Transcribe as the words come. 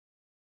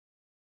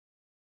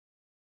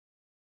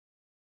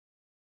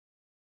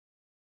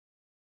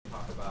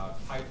about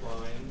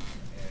pipelines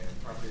and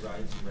property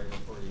rights and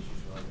regulatory issues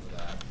related to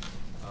that.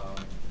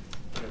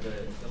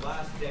 The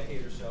last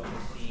decade or so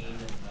has seen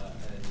an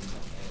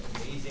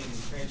amazing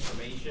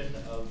transformation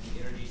of the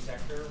energy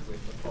sector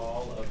with the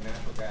fall of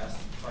natural gas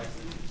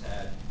prices. It's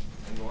had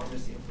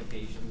enormous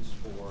implications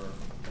for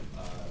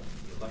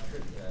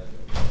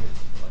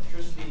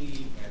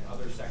electricity and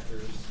other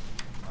sectors.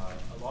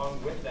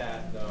 Along with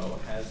that, though,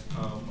 has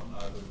come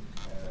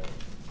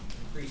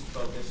increased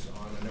focus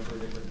on a number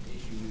of different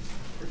issues,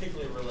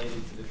 particularly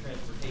related to the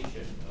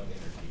transportation of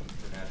energy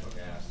for natural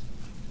gas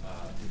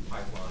through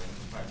pipeline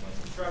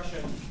construction.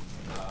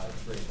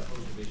 It's raised a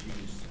host of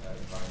issues,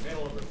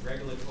 environmental,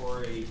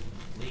 regulatory,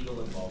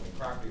 legal, involving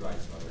property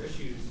rights and other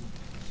issues.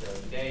 So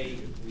today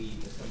we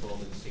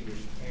assembled a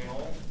distinguished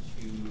panel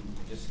to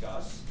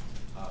discuss.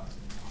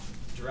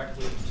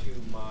 Directly to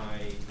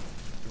my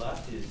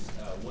left is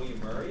William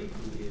Murray,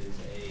 who is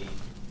a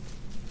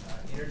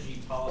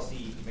energy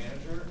policy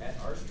manager at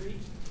R Street.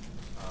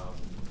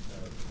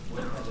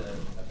 William has a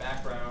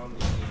background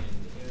in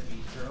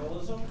energy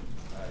journalism.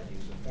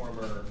 He's a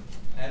former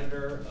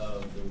editor of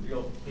the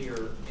Real Clear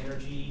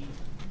Energy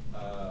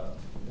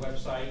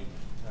website.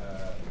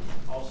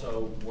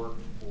 Also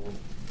worked for,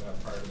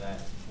 prior to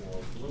that, for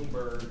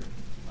Bloomberg,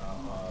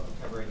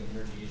 covering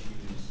energy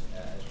issues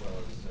as well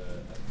as a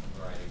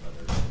variety of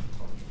other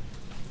components.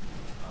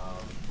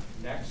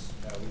 Next,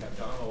 we have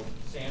Donald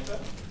Santa,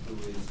 who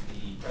is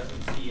the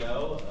president and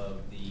CEO of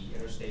the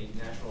Interstate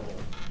Natural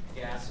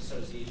Gas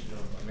Association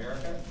of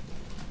America,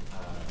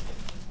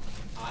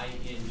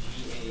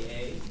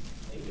 INGAA.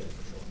 For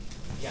short.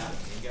 Yeah,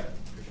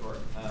 for short.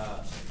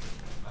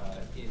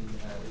 In his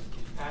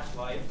past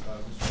life,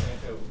 Mr.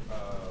 Santo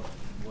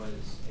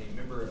was a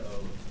member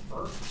of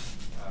FERC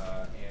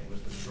and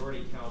was the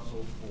majority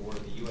counsel for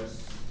the U.S.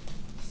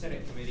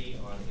 Senate Committee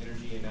on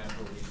Energy and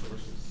Natural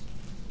Resources.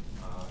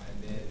 And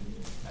then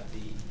at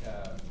the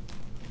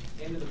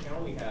end of the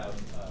panel, we have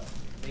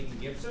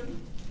Gibson.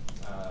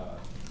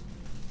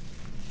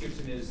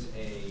 Gibson is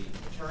an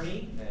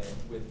attorney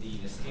with the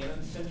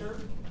Niskanen Center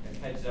and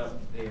heads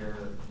up their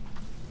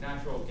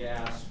natural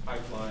gas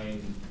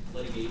pipeline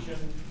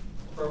litigation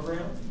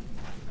program.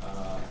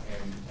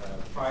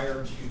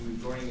 Prior to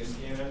joining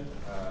Niskanen,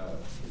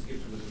 Ms.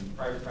 Gibson was in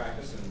private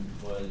practice and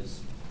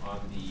was on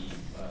the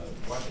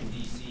Washington,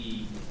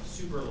 D.C.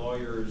 Super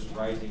Lawyers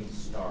Rising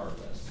Star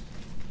list.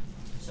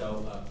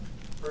 So,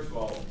 first of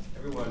all,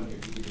 everyone,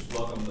 if you could just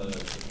welcome the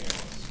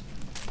panelists.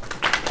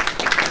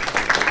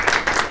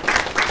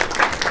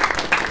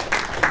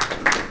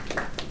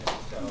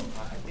 So,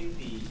 I think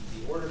the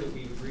order that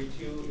we've agreed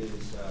to is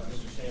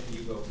Mr. Santa,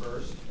 you go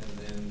first, and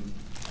then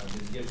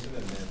Ms. Gibson,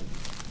 and then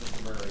Mr.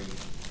 Murray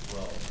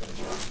will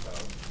finish up. So,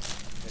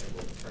 then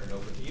we'll turn it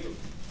over to you.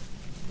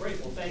 Great.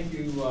 Well, thank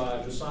you,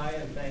 Josiah,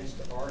 and thanks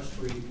to R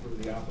Street for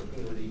the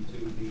opportunity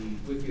to be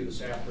with you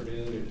this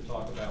afternoon and to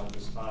talk about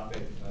this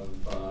topic of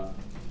the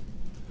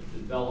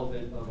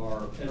development of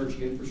our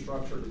energy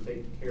infrastructure to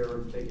take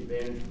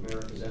advantage of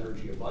America's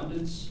energy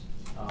abundance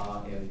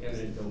and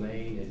eminent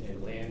domain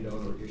and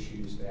landowner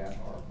issues that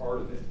are part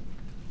of it.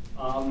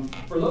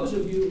 For those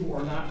of you who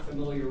are not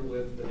familiar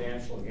with the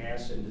natural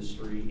gas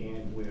industry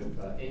and with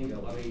INGA,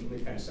 let me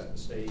kind of set the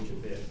stage a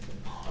bit.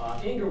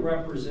 INGA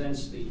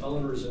represents the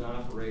owners and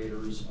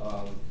operators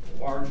of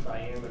large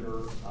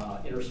diameter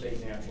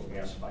interstate natural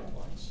gas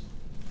pipelines.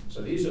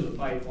 So these are the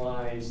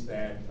pipelines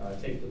that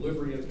take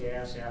delivery of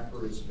gas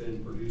after it's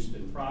been produced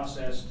and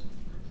processed,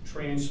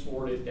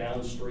 transport it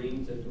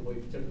downstream,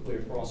 typically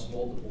across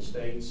multiple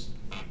states,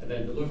 and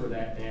then deliver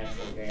that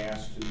natural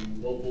gas to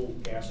local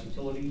gas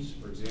utilities,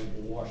 for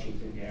example,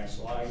 Washington Gas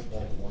Light,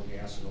 Baltimore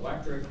Gas and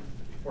Electric,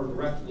 or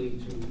directly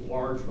to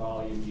large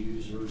volume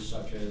users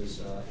such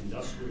as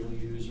industrial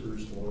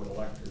users or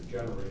electric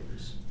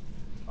generators.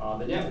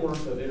 The network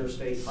of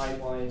interstate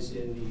pipelines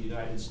in the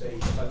United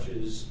States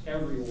touches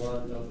every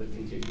one of the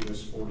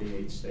contiguous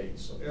 48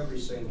 states. So every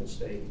single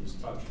state is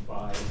touched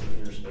by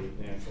an interstate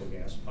natural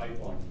gas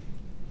pipeline.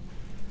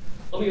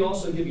 Let me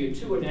also give you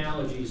two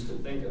analogies to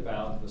think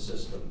about the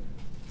system.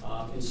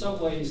 In some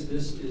ways,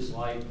 this is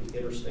like the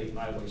interstate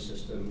highway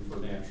system for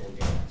natural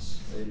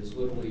gas. It is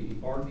literally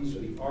these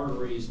are the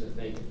arteries that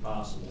make it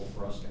possible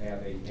for us to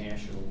have a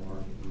national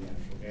market in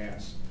natural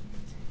gas.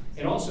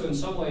 And also, in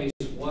some ways,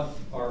 what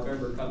our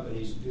member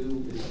companies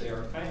do is they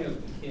are kind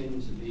of akin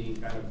to being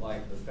kind of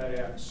like the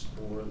FedEx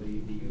or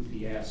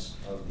the UPS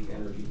of the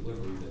energy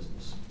delivery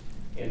business,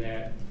 in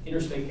that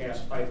interstate gas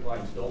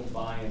pipelines don't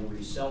buy and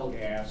resell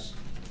gas,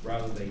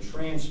 rather they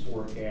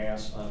transport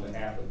gas on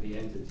behalf of the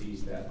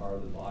entities that are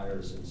the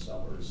buyers and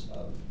sellers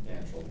of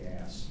natural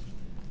gas.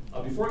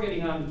 Before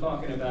getting on to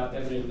talking about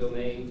eminent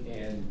domain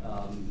and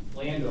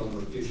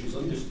landowner issues,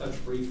 let me just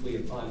touch briefly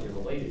upon a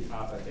related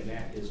topic, and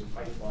that is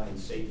pipeline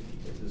safety,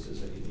 because this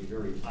is a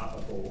very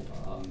topical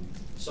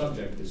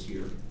subject this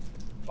year.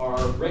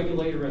 Our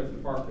regulator at the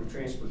Department of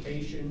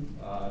Transportation,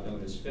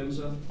 known as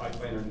PHMSA,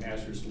 Pipeline and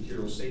Hazardous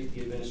Materials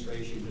Safety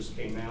Administration, just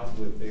came out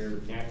with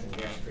their natural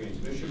gas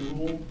transmission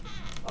rule.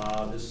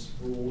 This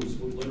rule is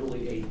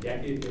literally a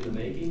decade in the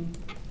making.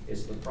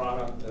 It's the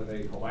product of a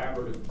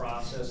collaborative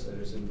process that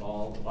has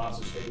involved lots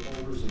of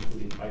stakeholders,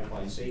 including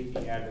pipeline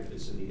safety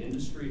advocates in the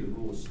industry. The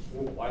rule is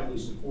widely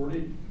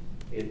supported.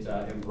 It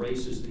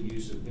embraces the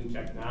use of new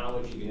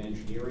technology and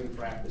engineering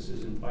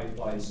practices in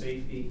pipeline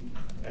safety,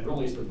 and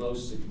really is the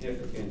most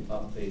significant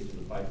update to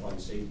the pipeline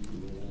safety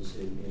rules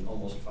in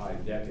almost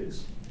 5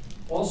 decades.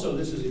 Also,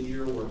 this is a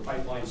year where the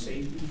Pipeline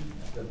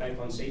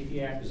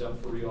Safety Act is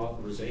up for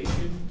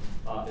reauthorization.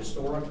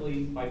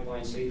 Historically,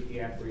 Pipeline Safety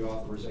Act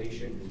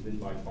reauthorization has been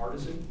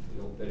bipartisan.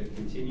 We hope that it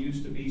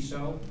continues to be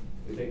so.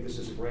 We think this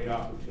is a great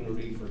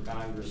opportunity for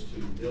Congress to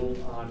build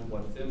on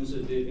what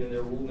PHMSA did in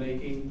their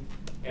rulemaking,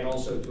 and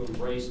also to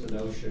embrace the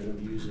notion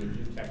of using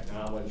new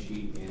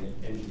technology and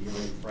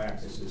engineering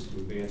practices to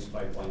advance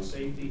pipeline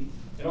safety,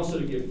 and also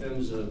to give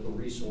PHMSA the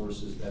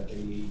resources that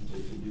they need to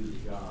do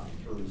the job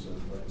in terms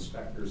of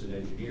inspectors and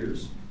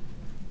engineers.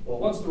 Well,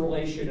 what's the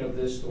relation of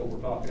this to what we're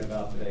talking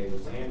about today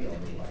with landowner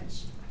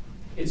rights?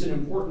 It's an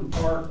important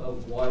part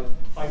of what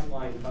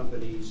pipeline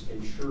companies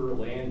ensure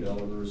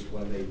landowners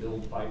when they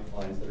build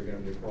pipelines that are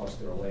going to be across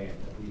their land.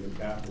 We've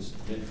got this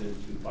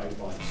commitment to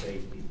pipeline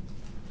safety.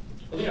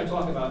 I'm going to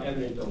talk about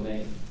eminent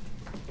domain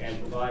and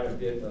provide a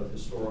bit of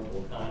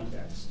historical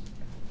context.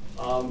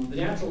 The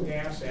Natural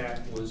Gas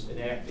Act was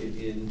enacted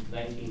in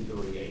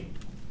 1938.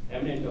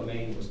 Eminent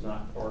domain was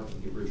not part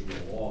of the original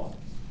law.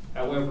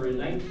 However, in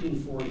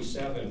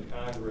 1947,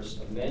 Congress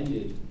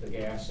amended the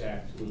Gas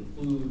Act to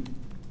include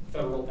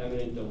federal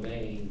eminent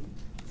domain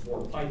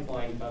for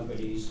pipeline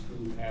companies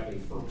who have a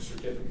FERC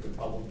certificate of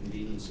public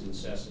convenience and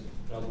necessity.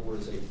 In other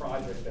words, a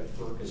project that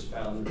FERC has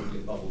found there to be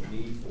a public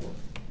need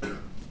for.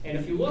 And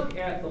if you look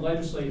at the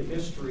legislative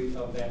history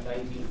of that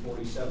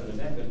 1947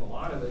 amendment, a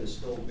lot of it is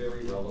still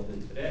very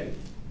relevant today.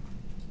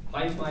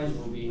 Pipelines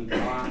were being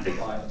blocked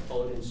by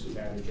opponents who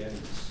had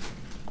agendas,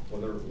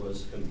 whether it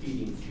was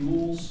competing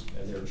fuels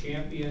and their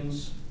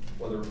champions,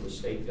 whether it was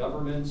state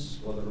governments,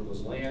 whether it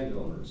was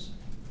landowners.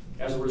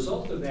 As a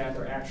result of that,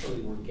 there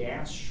actually were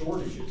gas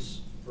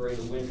shortages during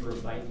the winter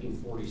of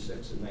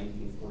 1946 and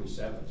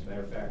 1947. As a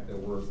matter of fact, there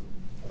were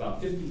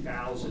about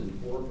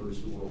 50,000 workers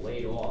who were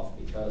laid off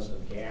because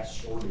of gas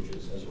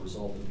shortages as a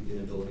result of the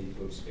inability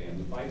to expand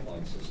the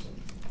pipeline system.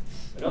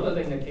 Another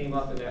thing that came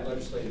up in that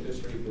legislative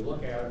history, if you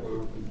look at it,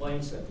 were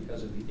complaints that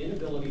because of the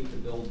inability to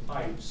build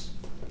pipes,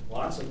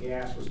 lots of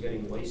gas was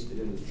getting wasted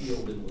in the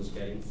field and was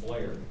getting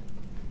flared.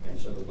 And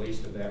so the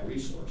waste of that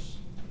resource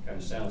kind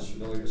of sounds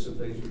familiar to some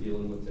things we're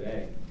dealing with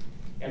today.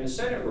 And the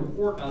Senate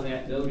report on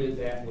that noted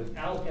that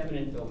without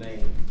eminent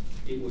domain,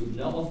 it would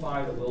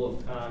nullify the will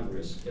of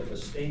Congress if a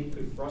state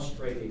could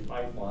frustrate a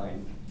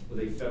pipeline with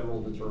a federal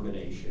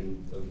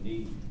determination of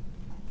need.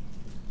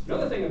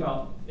 Another thing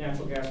about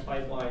natural gas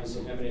pipelines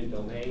and eminent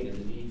domain and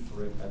the need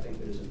for it, I think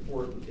that is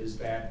important, is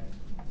that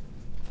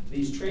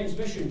these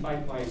transmission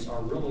pipelines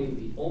are really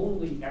the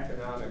only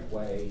economic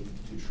way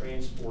to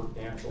transport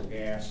natural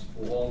gas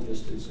long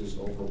distances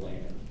over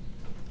land.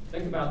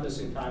 Think about this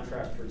in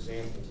contrast, for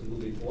example, to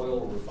moving oil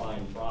or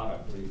refined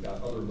product, where you've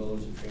got other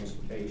modes of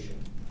transportation.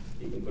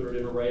 You can put it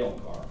in a rail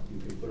car,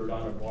 you can put it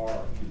on a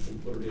barge, you can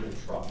put it in a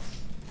truck.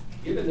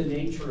 Given the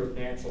nature of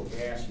natural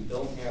gas, you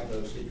don't have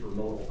those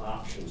intermodal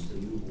options to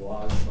move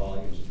large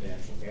volumes of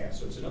natural gas.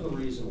 So it's another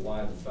reason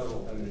why the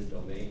federal eminent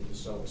domain is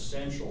so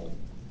essential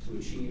to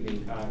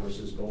achieving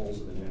Congress's goals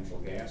of the Natural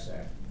Gas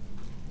Act.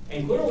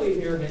 And clearly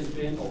there has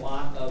been a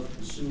lot of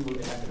consumer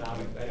and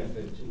economic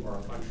benefit to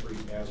our country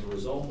as a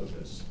result of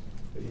this.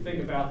 If you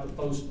think about the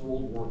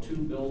post-World War II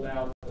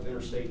build-out of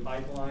interstate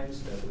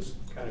pipelines, that was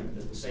kind of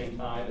at the same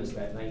time as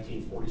that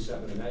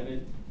 1947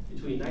 amendment,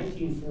 between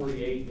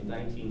 1948 and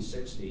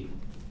 1960,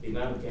 the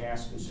amount of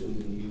gas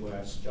consumed in the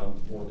U.S.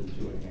 jumped more than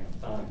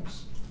 2.5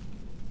 times.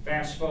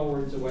 Fast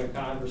forward to when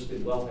Congress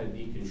did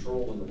wellhead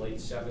control in the late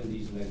 70s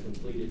and then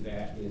completed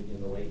that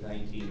in the late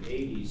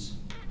 1980s.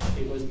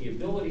 It was the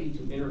ability to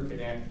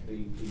interconnect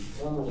the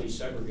formerly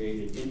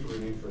segregated inter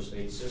and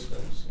intrastate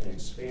systems and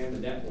expand the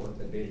network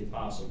that made it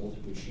possible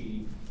to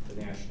achieve the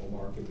national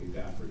market we've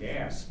got for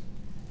gas.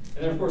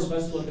 And then, of course,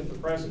 let's look at the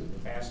present,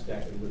 the past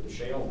decade with the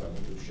shale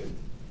revolution.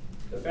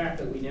 The fact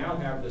that we now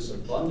have this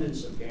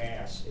abundance of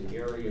gas in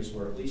areas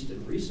where, at least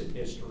in recent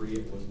history,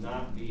 it was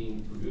not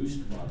being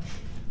produced much.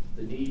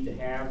 The need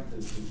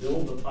to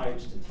build the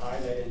pipes to tie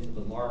that into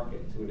the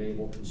market to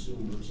enable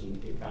consumers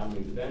and the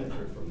economy to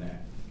benefit from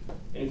that.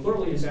 And it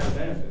clearly has had a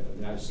benefit. I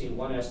mean, I've seen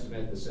one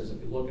estimate that says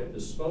if you look at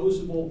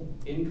disposable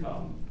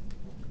income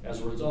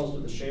as a result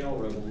of the shale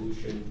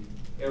revolution,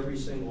 every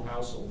single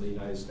household in the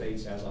United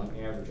States has on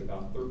average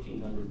about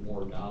 $1,300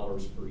 more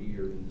per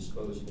year in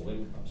disposable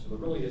income. So there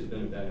really has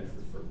been a benefit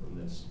from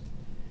this.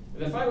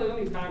 And then finally,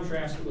 let me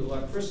contrast it with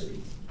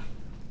electricity.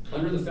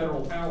 Under the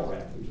Federal Power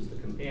Act, which is the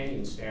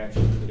companion statute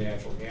to the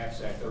Natural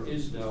Gas Act, there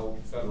is no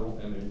federal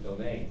eminent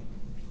domain.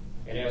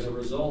 And as a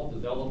result,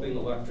 developing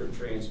electric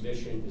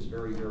transmission is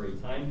very, very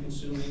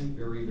time-consuming,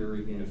 very,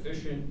 very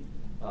inefficient.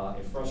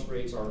 It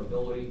frustrates our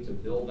ability to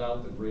build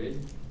out the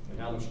grid. And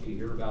how much do you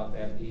hear about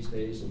that these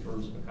days in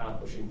terms of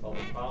accomplishing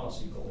public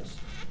policy goals?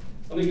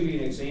 Let me give you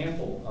an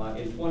example.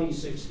 In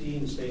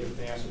 2016, the state of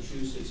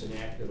Massachusetts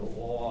enacted a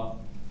law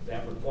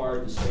that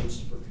required the states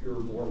to procure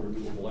more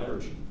renewable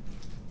energy.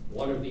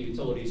 One of the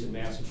utilities in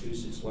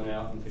Massachusetts went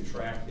out and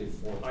contracted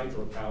for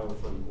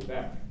hydropower from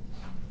Quebec.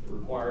 It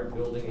required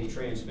building a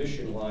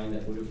transmission line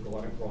that would have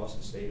gone across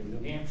the state of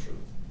New Hampshire.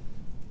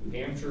 New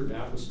Hampshire,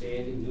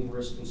 notwithstanding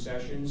numerous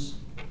concessions,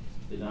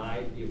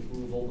 denied the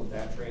approval of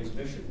that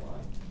transmission line.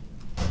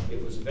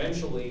 It was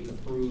eventually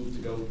approved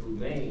to go through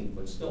Maine,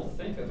 but still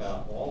think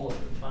about all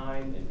of the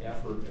time and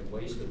effort and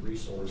wasted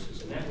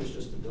resources, and that was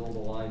just to build a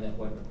line that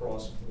went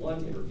across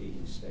one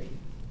intervening state.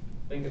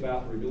 Think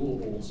about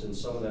renewables and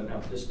some of them, how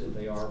distant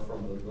they are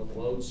from the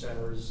load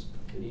centers.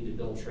 They need to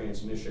build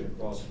transmission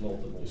across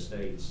multiple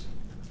states.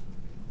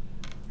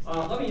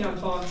 Let me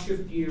now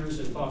shift gears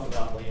and talk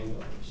about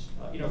landowners.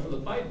 For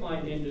the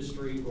pipeline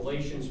industry,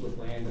 relations with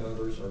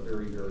landowners are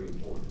very, very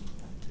important,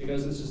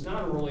 because this is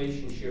not a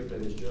relationship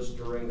that is just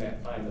during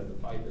that time that the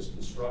pipe is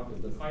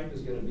constructed. The pipe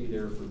is going to be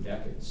there for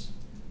decades.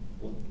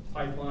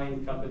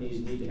 Pipeline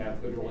companies need to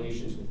have good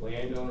relations with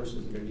landowners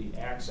because they're going to need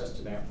access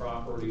to that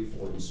property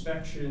for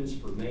inspections,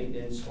 for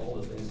maintenance, all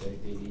the things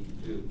that they need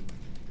to do.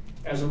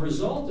 As a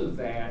result of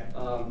that,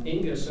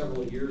 INGA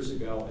several years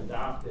ago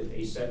adopted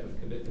a set of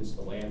commitments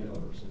to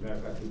landowners. As a matter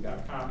of fact, we've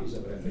got copies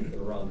of it, I think, that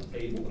are on the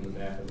table in the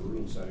back of the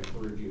room, so I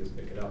encourage you to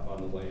pick it up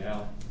on the way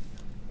out.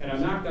 And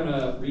I'm not going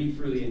to read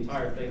through the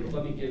entire thing, but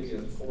let me give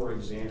you 4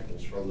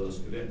 examples from those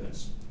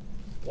commitments.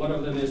 One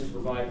of them is to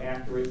provide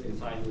accurate and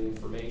timely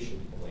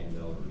information to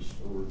landowners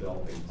who are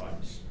developing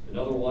pipes.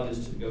 Another one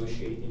is to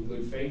negotiate in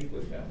good faith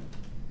with them.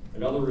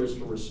 Another is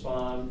to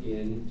respond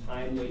in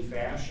timely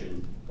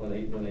fashion when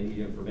they need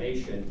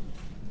information.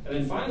 And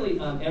then finally,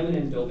 on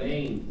eminent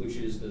domain, which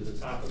is the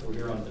topic we're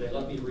here on today,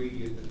 let me read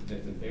you the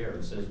commitment there.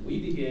 It says, we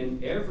begin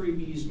every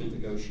easement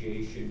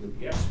negotiation with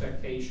the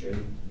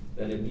expectation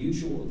that a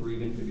mutual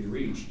agreement can be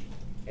reached,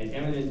 and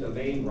eminent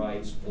domain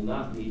rights will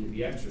not need to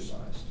be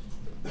exercised.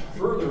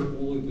 Further,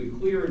 we'll be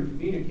clear in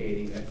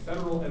communicating that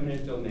federal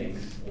eminent domain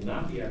will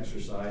not be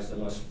exercised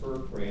unless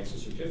FERC grants a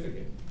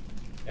certificate.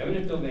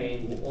 Eminent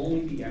domain will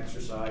only be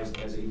exercised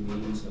as a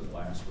means of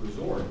last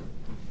resort.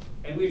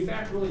 And we in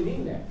fact really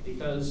mean that,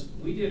 because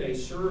we did a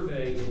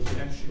survey in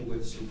connection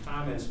with some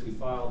comments we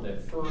filed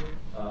at FERC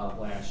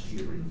last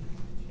year.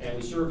 And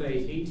we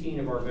surveyed 18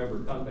 of our member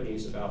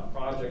companies about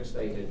projects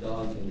they had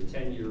done in the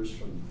 10 years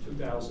from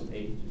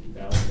 2008 to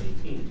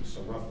 2018,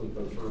 so roughly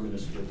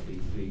coterminous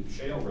with the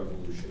shale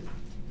revolution.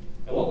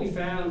 And what we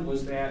found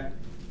was that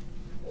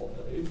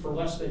for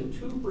less than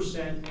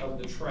 2% of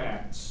the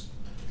tracts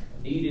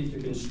needed to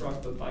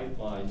construct the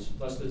pipelines,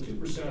 less than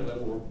 2% of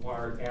them were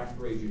required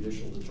after a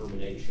judicial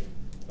determination.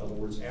 In other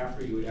words,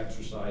 after you had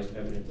exercised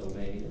eminent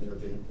domain and there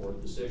had been a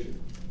court decision.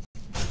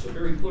 So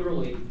very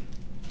clearly,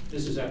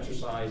 this is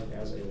exercised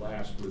as a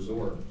last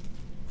resort.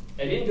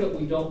 At INGA,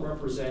 we don't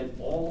represent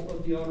all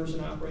of the owners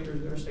and operators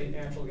of interstate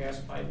natural gas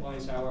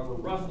pipelines. However,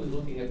 roughly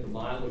looking at the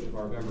mileage of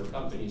our member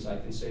companies, I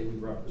can say we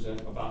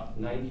represent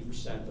about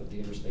 90% of the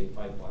interstate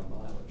pipeline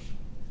mileage.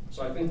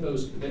 So I think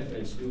those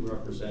commitments do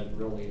represent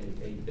really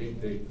a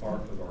big, big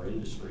part of our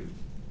industry.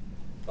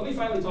 Let me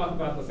finally talk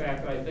about the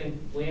fact that I think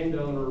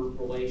landowner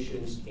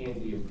relations can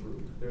be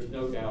improved. There's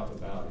no doubt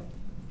about it.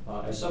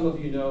 As some of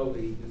you know,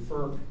 the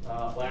FERC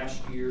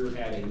last year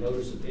had a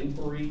notice of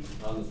inquiry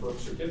on the FERC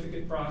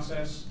certificate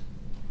process.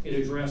 It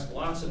addressed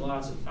lots and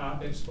lots of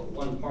topics, but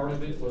one part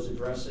of it was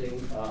addressing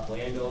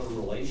landowner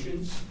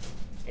relations.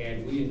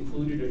 And we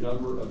included a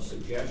number of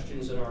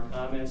suggestions in our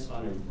comments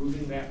on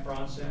improving that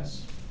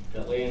process,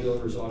 that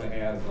landowners ought to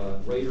have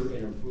greater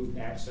and improved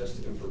access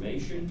to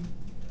information,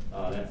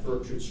 that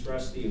FERC should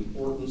stress the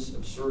importance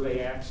of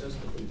survey access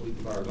to complete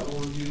environmental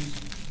reviews,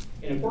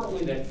 and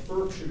importantly, that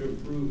FERC should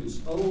improve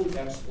its own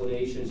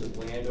explanations of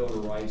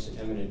landowner rights and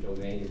eminent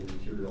domain in the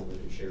material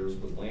that it shares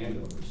with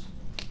landowners.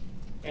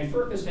 And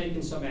FERC has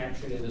taken some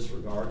action in this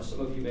regard. Some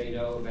of you may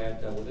know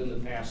that within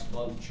the past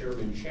month,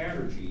 Chairman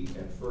Chatterjee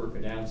at FERC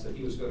announced that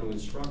he was going to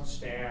instruct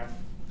staff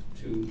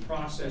to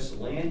process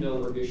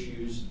landowner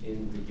issues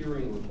in the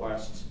hearing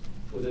requests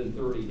within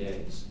 30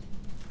 days.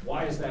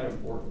 Why is that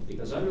important?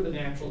 Because under the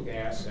Natural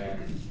Gas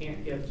Act, you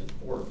can't get to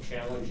court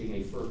challenging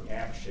a FERC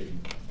action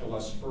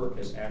unless FERC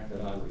has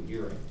acted on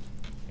rehearing.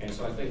 And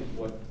so I think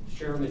what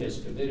Chairman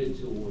is committed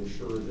to will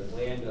ensure that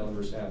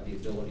landowners have the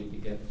ability to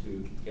get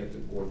to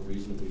court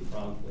reasonably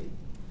promptly.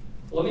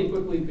 Let me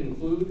quickly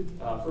conclude.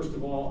 First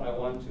of all, I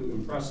want to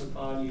impress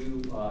upon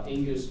you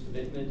INGA's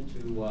commitment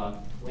to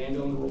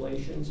landowner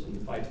relations and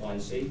to pipeline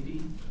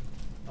safety.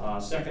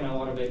 Second, I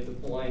want to make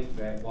the point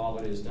that while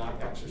it is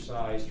not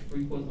exercised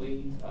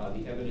frequently,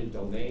 the eminent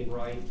domain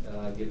right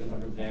given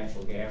under the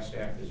Natural Gas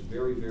Act is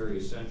very, very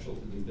essential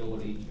to the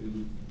ability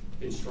to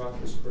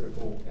construct this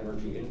critical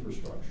energy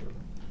infrastructure.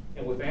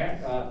 And with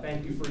that,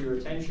 thank you for your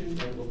attention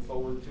and look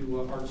forward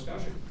to our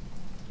discussion.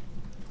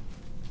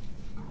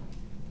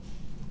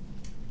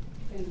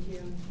 Thank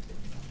you.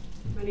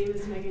 My name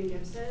is Megan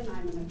Gibson.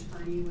 I'm an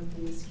attorney with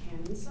the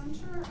Niskanen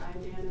Center. I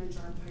manage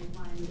our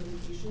pipeline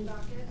litigation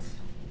docket.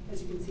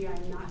 As you can see,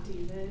 I'm not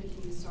David.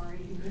 He's sorry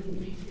he couldn't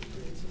make it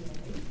here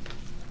today.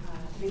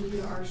 Thank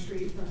you to R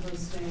Street for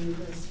hosting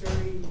this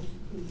very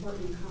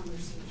important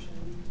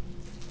conversation.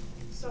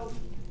 So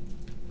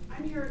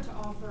I'm here to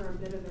offer a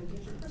bit of a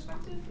different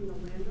perspective from the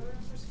landowner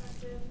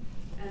perspective,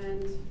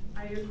 and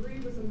I agree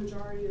with the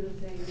majority of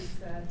the things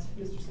that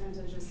Mr.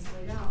 Santa just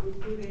laid out,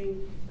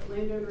 including that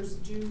landowners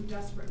do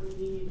desperately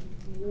need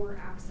more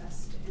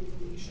access to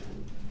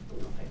information from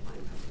the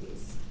pipeline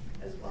companies,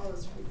 as well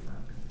as from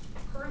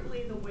FERC.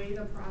 Currently, the way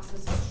the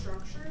process is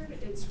structured,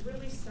 it's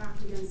really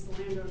stacked against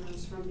the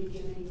landowners from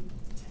beginning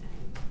to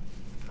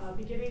end.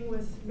 Beginning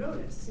with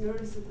notice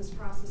that this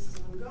process is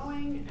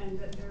ongoing and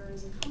that there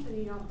is a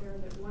company out there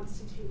that wants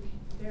to take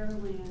their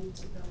land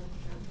to build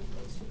their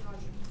proposed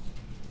project.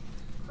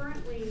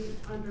 Currently,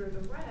 under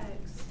the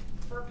regs,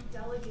 FERC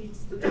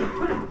delegates the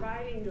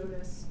providing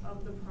notice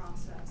of the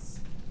process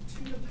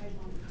to the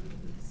pipeline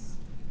companies.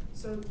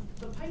 So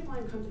the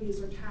pipeline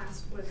companies are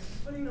tasked with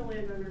putting the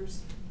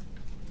landowners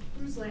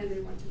whose land they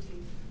want to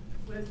take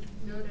with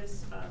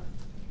notice of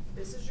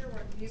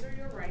these are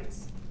your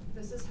rights,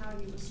 this is how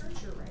you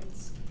assert your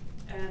rights,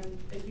 and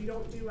if you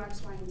don't do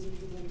X, Y, and Z,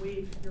 you will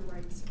waive your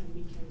rights and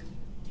we can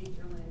take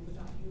your land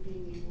without you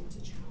being able to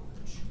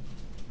challenge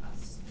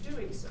us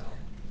doing so.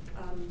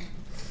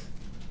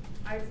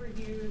 I've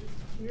reviewed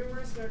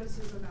numerous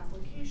notices of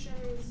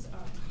applications,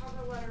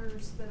 cover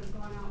letters that have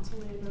gone out to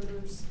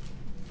landowners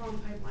from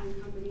pipeline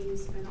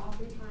companies, and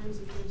oftentimes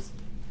it gives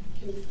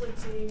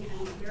conflicting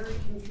and very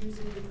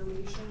confusing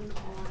information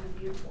on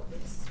the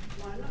importance,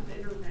 one, of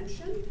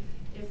intervention.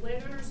 If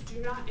landowners do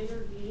not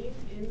intervene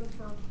in the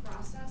FERC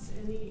process,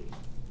 in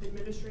the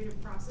administrative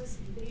process,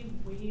 they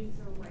waive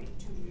their right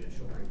to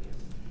judicial review,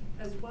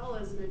 as well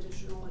as an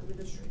additional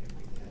administrative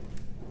review.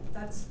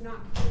 That's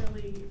not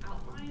clearly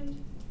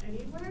outlined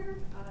anywhere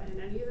in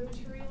any of the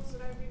materials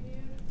that I've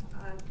reviewed.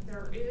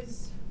 There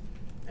is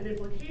an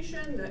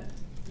implication that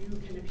you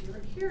can appear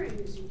at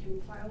hearings, you can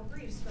file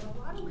briefs, but a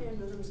lot of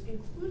landowners,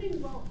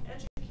 including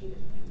well-educated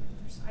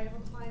landowners, I have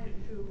a client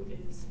who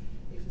is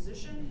a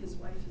physician, his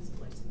wife is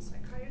a licensed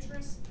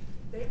psychiatrist.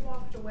 They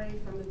walked away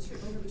from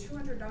over the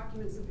 200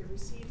 documents that they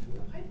received from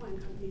the pipeline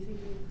company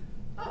thinking,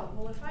 oh,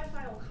 well, if I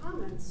file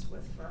comments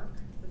with FERC,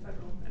 the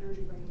Federal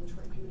Energy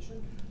Regulatory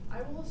Commission,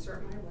 I will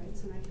assert my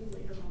rights and I can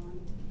later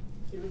on,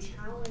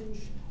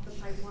 challenge the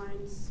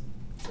pipeline's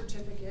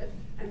certificate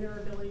and their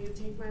ability to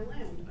take my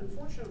land.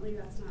 Unfortunately,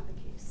 that's not the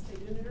case. They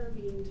didn't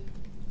intervene.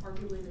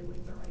 Arguably, they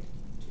waived the right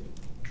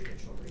to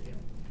judicial review.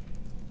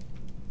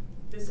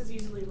 This is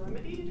easily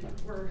remedied.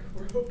 We're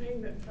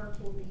hoping that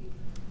FERC will be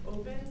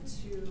open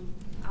to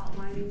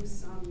outlining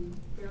some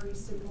very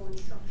simple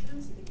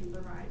instructions that they can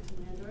provide to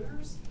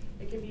landowners.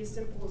 It can be as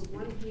simple as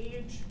one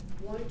page,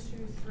 1, 2,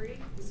 3.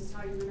 This is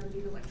how you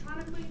intervene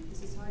electronically.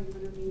 This is how you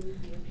intervene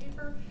via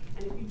paper.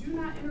 And if you do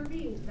not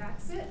intervene,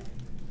 that's it.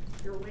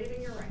 You're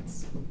waiving your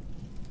rights.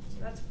 So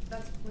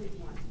that's point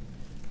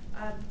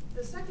one.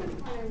 The second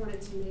point I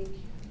wanted to make,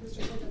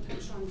 Mr. Santa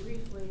touched on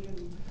briefly,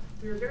 and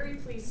we were very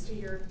pleased to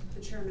hear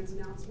the chairman's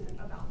announcement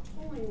about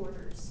tolling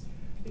orders,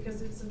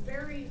 because it's a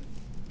very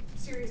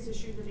serious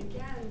issue that,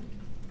 again,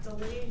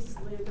 delays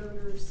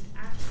landowners'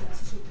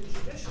 access to the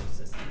judicial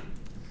system.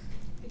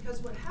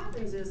 Because what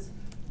happens is,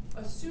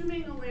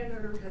 assuming a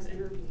landowner has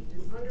intervened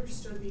and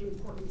understood the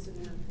importance of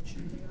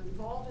intervention, they are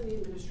involved in the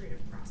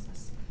administrative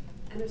process,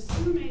 and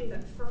assuming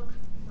that FERC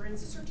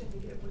grants a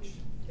certificate, which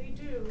they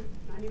do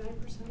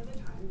 99% of the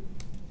time,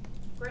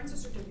 grants a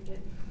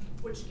certificate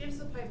which gives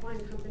the pipeline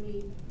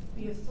company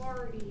the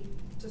authority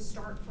to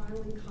start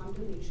filing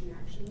condemnation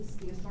actions,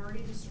 the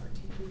authority to start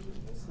taking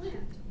people's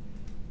land.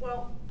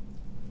 Well,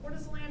 what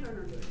does the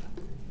landowner do at that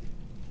point?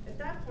 At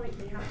that point,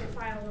 they have to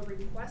file a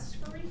request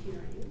for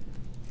rehearing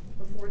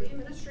before the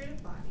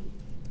administrative body,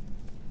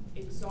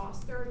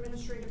 exhaust their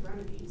administrative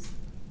remedies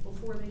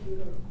before they can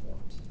go to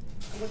court.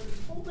 And what the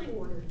tolling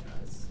order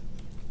does,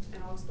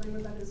 and I'll explain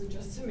what that is in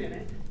just a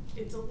minute,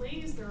 it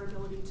delays their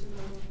ability to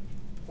go to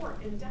court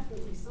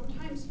indefinitely,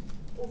 sometimes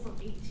over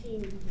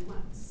 18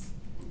 months.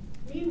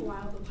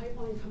 Meanwhile, the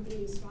pipeline company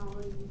is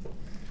filing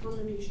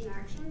condemnation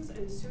actions,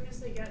 and as soon as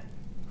they get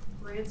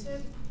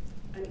granted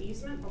an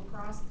easement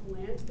across the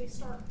land, they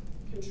start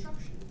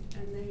construction,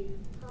 and they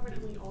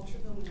permanently alter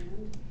the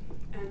land,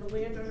 and the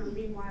landowner,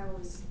 meanwhile,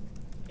 is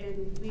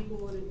in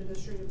legal and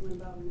administrative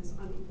limbo and is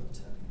unable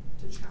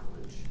to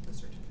challenge the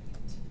certificate.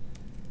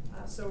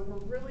 So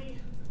we're really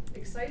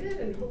excited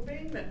and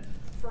hoping that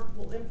FERC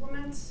will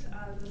implement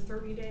the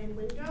 30-day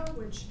window,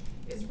 which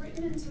is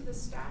written into the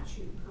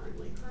statute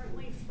currently.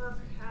 Currently, FERC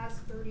has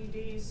 30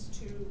 days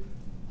to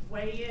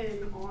weigh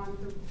in on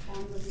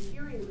the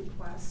rehearing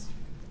request,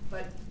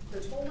 but the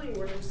tolling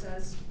order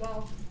says,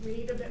 well, we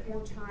need a bit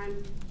more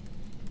time.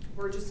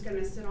 We're just going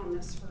to sit on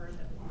this for a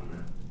bit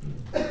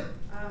longer.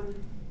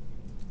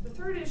 The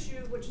third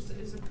issue, which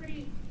is a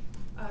pretty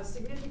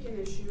significant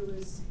issue,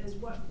 is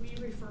what we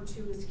refer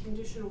to as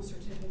conditional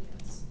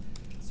certificates.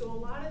 So a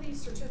lot of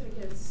these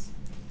certificates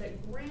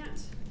that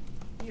grant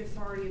the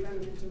authority of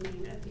eminent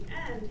domain at the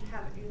end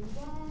have a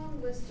long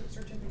list of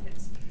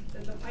certificates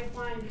that the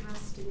pipeline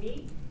has to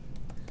meet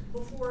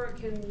before it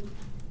can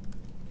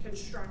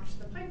construct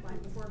the pipeline,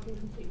 before it can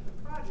complete the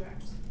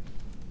project,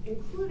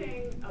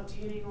 including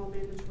obtaining all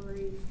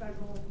mandatory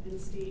federal and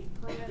state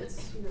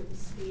permits, the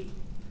state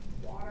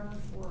water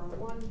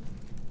 401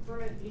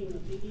 permit being a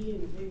biggie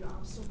and a big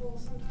obstacle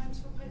sometimes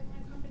for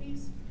pipeline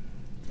companies.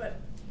 But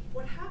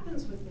what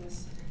happens with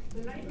this,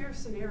 the nightmare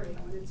scenario,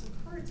 and it's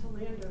occurred to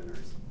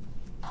landowners,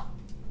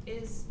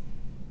 is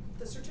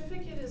the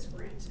certificate is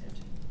granted,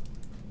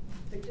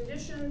 the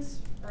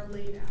conditions are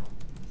laid out,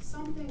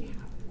 something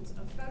happens,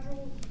 a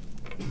federal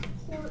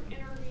court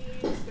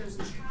intervenes, there's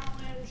a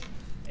challenge,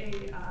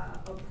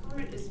 a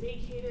permit is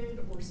vacated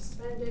or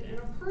suspended, and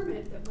a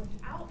permit that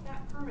without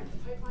that permit,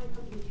 the pipeline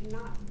company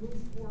cannot move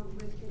forward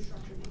with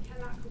construction, they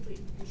cannot complete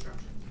the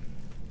construction.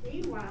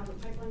 Meanwhile, the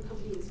pipeline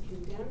company is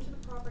condemned to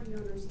the property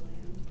owner's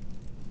land,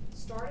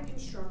 started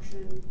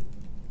construction,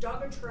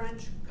 dug a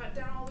trench, cut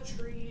down all the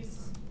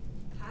trees,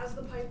 has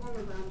the pipe on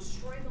the ground,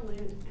 destroyed the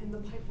land, and the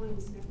pipeline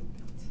was never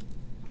built.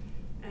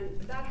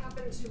 And that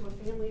happened to a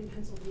family in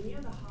Pennsylvania,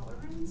 the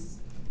Hollerans.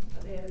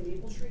 They had a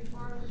maple tree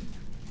farm.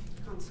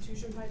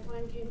 Constitution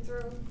pipeline came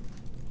through,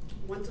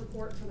 went to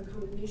court for the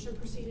condemnation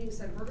proceedings,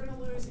 said we're going to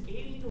lose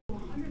 $80,000 to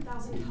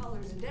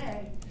 $100,000 a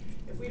day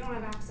if we don't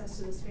have access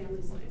to this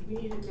family's land. We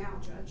need it now,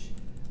 Judge.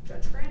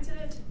 Judge granted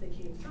it. They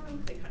came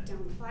through. They cut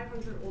down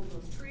 500 old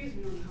growth trees.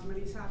 We don't know how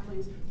many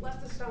saplings.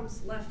 Left the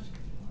stumps. Left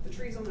the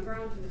trees on the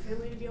ground for the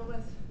family to deal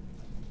with.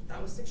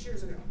 That was 6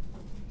 years ago.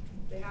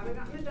 They haven't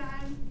gotten a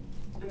dime,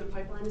 and the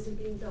pipeline isn't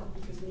being built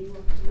because New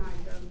York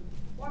denied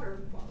the water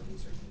quality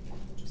certificate,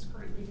 which is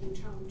currently being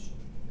challenged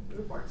in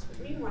the courts. But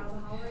meanwhile,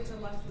 the Hollerans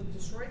are left with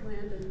destroyed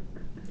land and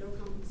no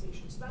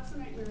compensation. So that's the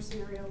nightmare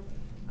scenario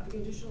of a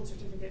conditional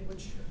certificate,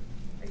 which,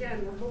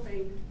 again, we're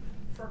hoping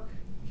FERC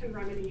can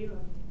remedy, or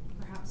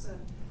perhaps an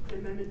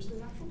amendment to the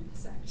Natural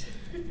Gas Act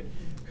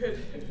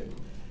could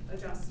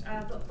adjust.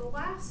 The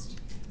last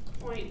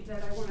point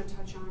that I want to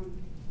touch on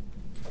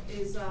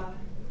is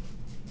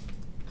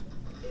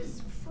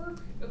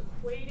FERC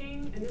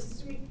equating, and this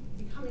is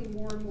becoming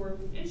more and more of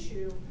an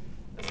issue,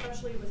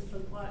 especially with the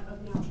glut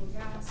of natural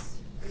gas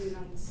in the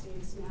United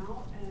States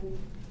now, and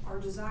our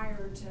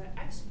desire to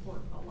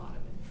export a lot of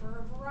it for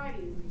a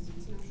variety of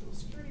reasons, national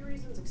security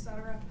reasons, et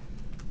cetera.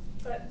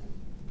 But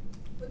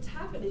what's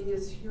happening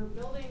is you're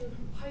building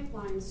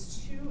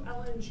pipelines to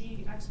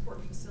LNG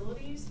export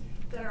facilities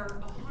that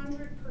are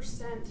 100%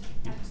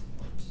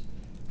 export.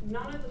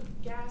 None of the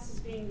gas is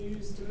being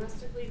used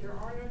domestically. There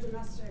are no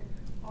domestic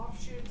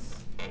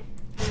offshoots.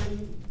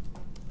 And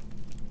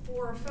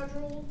for a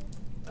federal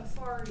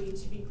authority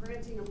to be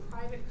granting a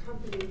private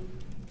company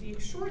the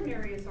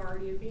extraordinary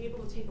authority of being able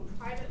to take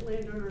a private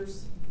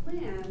landowner's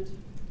land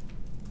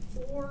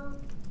for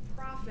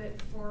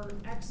profit,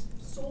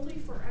 solely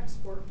for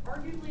export,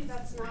 arguably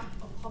that's not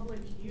a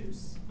public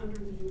use under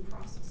the due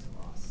process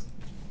clause.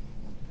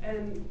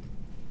 And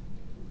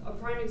a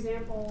prime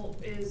example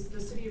is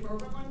the city of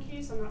Oberlin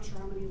case. I'm not sure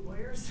how many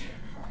lawyers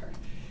there are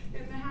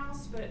in the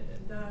House, but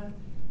the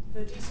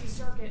DC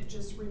Circuit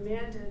just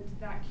remanded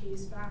that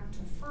case back to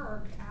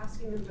FERC,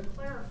 asking them to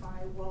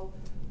clarify, well,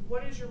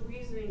 what is your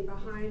reasoning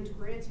behind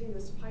granting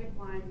this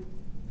pipeline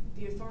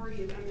the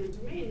authority of eminent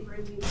domain,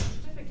 granting the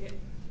certificate,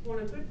 when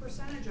a good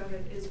percentage of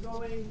it is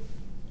going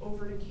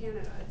over to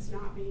Canada? It's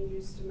not being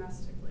used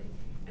domestically.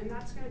 And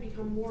that's going to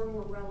become more and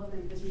more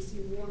relevant as we see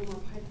more and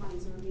more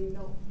pipelines that are being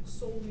built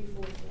solely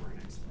for foreign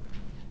export.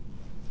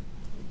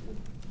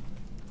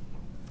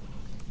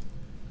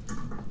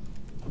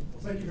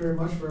 Well, thank you very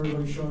much for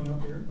everybody showing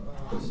up here.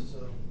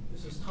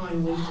 This is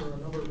timely for a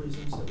number of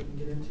reasons that we can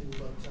get into,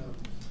 but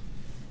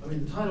I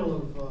mean, the title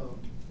of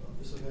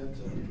this event,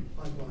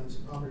 Pipelines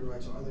and Property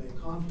Rights, are they in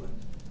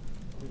conflict?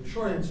 I mean, the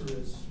short answer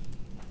is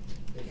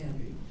they can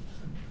be.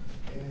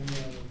 And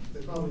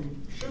they probably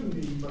shouldn't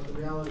be, but the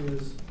reality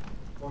is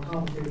more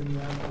complicated than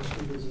that. Our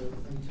speak is a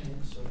think tank,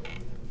 so we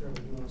have a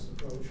fairly nuanced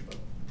approach. But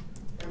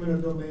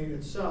eminent domain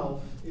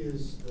itself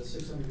is the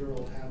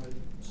 600-year-old habit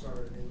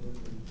started in England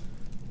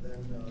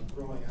and then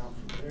growing out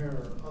from there.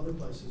 Other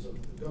places of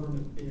the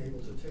government being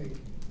able to take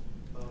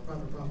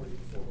private property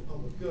for the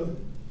public good.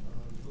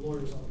 The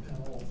lawyers on the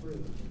panel, all three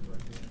of them, can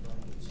correct me if I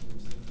get some of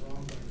these things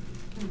wrong.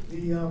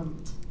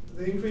 But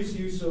the increased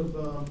use of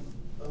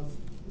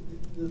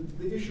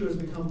the issue has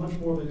become much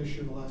more of an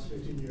issue in the last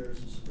 15 years.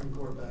 The Supreme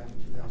Court back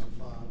in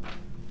 2005,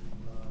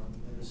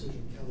 a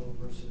decision Kello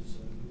versus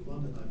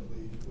London, I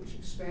believe, which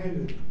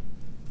expanded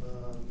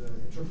the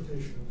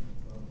interpretation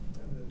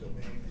of eminent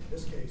domain. In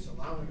this case,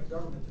 allowing a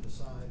government to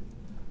decide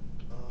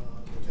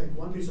to take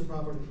one piece of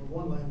property from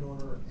one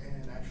landowner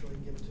and actually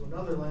give it to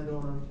another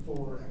landowner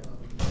for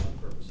economic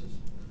development purposes.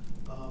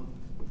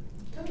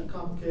 Kind of a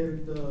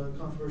complicated,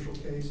 controversial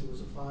case. It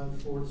was a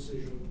 5-4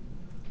 decision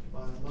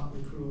by a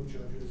motley crew of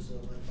judges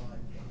led by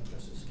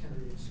Justice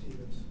Kennedy and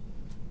Stevens.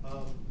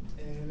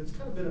 And it's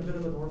kind of been a bit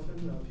of an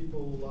orphan. A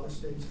lot of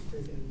states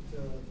have taken it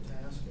to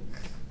task and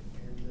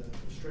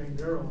constrained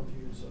their own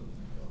views of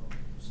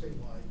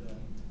statewide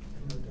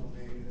eminent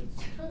domain. And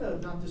it's kind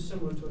of not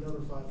dissimilar to another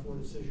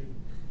 5-4 decision,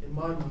 in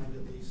my mind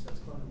at least. That's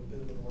kind of a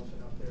bit of an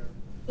orphan out there.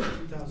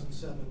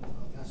 2007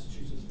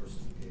 Massachusetts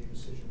versus EPA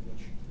decision,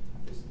 which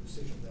is the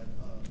decision that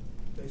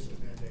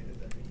basically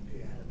mandated that the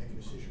EPA had to make a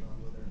decision on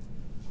whether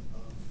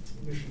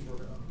emissions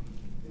were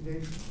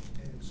endangered.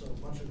 And so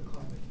much of the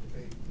climate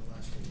debate in the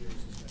last 10 years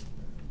has been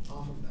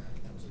off of that.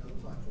 That was another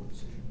 5-4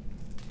 decision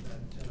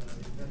that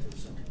invented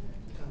some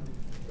kind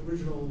of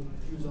original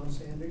views on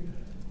standing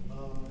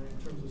in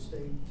terms of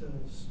state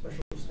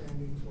special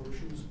standing for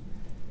issues.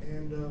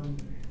 And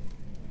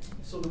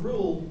so the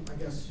rule, I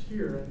guess,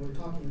 here, and we're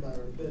talking about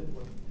it a bit,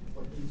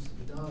 what needs to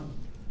be done,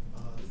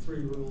 the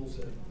 3 rules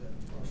that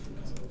our street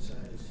kind of looks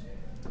at is,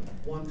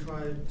 one,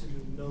 try to do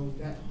no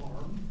net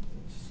harm.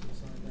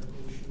 It's not a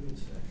medical issue,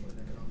 it's actually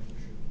an economic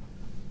issue.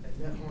 And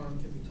net harm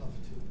can be tough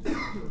to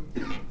decipher.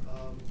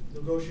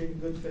 Negotiating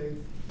good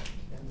faith,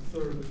 and the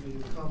third would be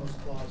the Commerce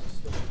Clause is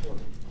still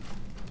important.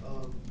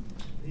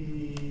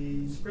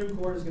 The Supreme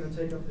Court is going to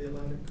take up the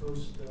Atlantic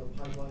Coast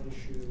pipeline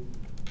issue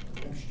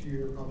next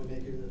year, probably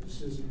make it a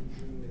decision in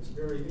June. It's a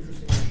very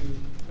interesting issue,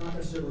 not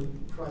necessarily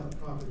private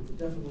property, but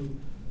definitely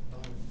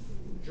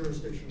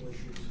jurisdictional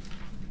issues.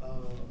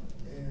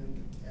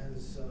 And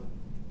as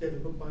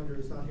David Bookbinder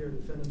is not here to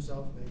defend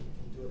himself, maybe he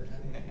can do it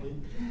admirably,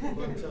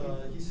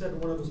 but he said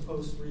in one of his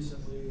posts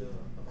recently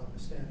about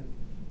Niskanen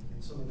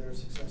and some of their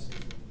successes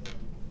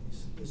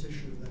with this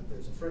issue that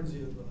there's a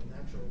frenzy of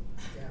natural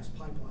gas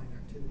pipeline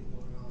activity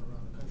going on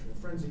around the country. A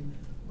frenzy,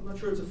 I'm not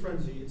sure it's a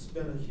frenzy, it's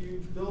been a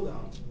huge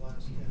build-out in the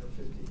last 10 or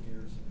 15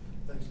 years,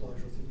 thanks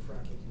largely to the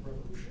fracking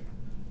revolution.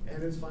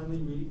 And it's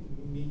finally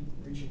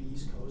reaching the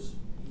East Coast,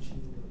 reaching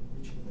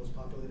the most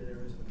populated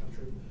areas of the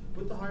country,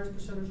 with the highest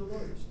percentage of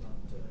lawyers, not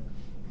for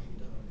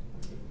no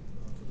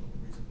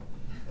reason.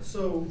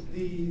 So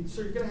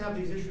you're going to have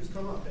these issues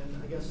come up,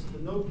 and I guess the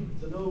no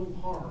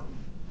harm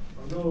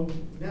or no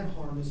net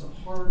harm is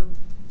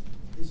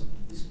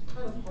is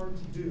kind of hard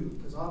to do,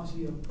 because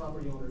obviously you have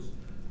property owners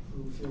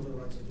who feel their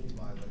rights are being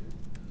violated.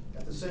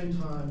 At the same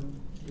time,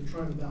 you're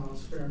trying to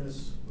balance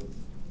fairness with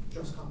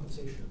just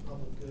compensation and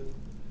public good.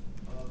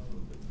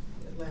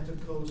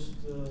 Atlantic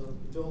Coast, the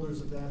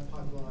builders of that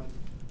pipeline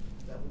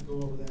that would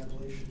go over the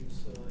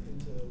Appalachians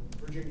into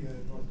Virginia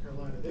and North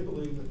Carolina, they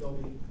believe that there'll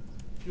be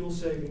fuel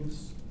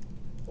savings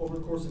over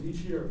the course of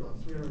each year, about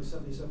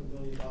 $377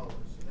 million.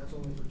 And that's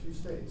only for 2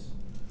 states,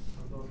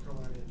 North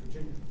Carolina and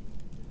Virginia.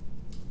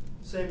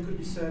 Same could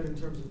be said in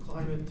terms of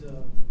climate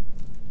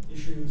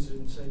issues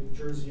in, say, New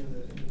Jersey and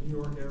the New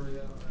York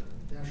area.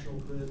 National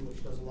Grid,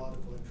 which does a lot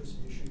of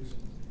electricity issues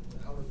in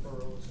the outer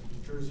boroughs in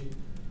New Jersey,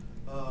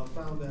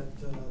 found that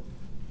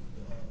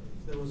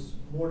if there was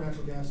more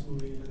natural gas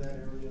moving into that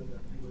area,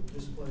 that we would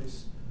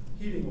displace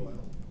heating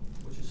oil,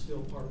 which is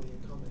still part of the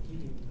incumbent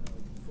heating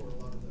for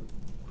a lot of the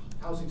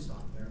housing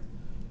stock there.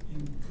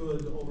 You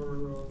could,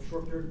 over a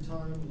short period of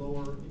time,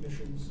 lower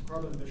emissions,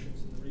 carbon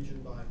emissions in the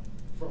region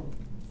from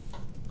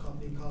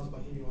being caused by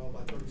heating oil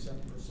by 37%.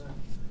 You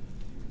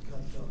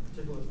could cut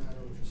particulate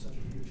matter, which is such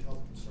a huge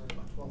health concern,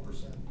 by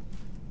 12%.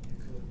 You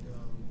could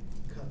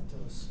cut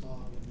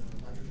smog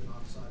and nitrogen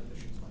oxide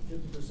emissions by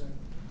 50%.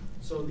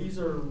 So these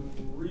are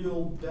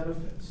real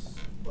benefits,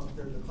 but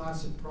they're the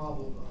classic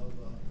problem of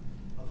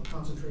a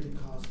concentrated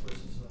cost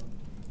versus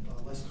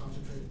a less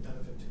concentrated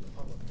benefit to the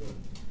public good.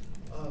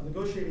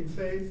 Negotiating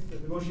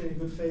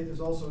good faith is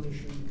also an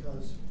issue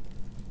because,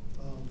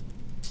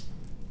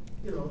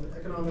 the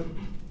economic,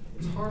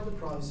 it's hard to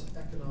price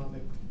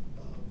economic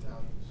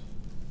values,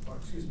 or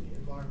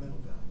environmental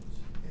values.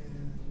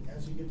 And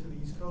as you get to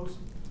the East Coast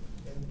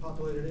and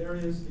populated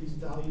areas, these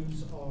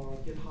values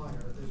get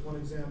higher. There's one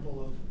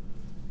example of,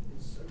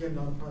 it's again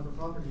not a private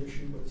property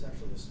issue, but it's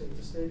actually a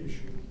state-to-state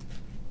issue.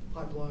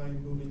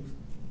 Pipeline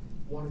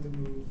wanting to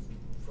move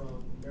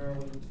from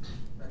Maryland,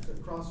 actually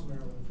across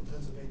Maryland, from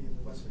Pennsylvania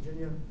to West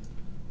Virginia.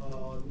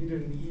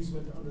 Needed an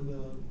easement under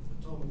the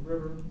Potomac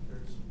River.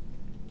 There's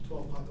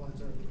 12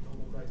 pipelines under the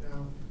Potomac right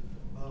now.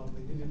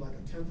 They needed like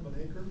 1/10 of an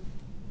acre,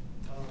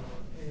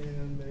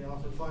 and they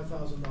offered $5,000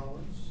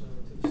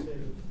 to the state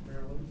of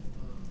Maryland,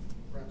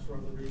 perhaps for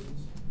other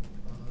reasons.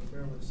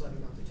 Maryland decided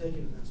not to take it,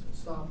 and that's been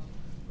stopped.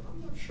 But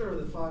I'm not sure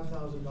that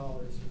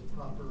 $5,000 is a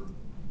proper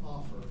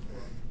offer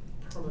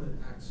for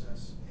permanent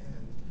access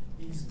and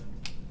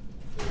easement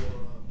for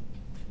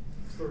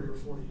 30 or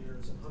 40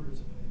 years and hundreds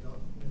of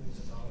millions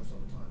of dollars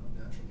over time of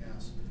natural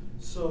gas.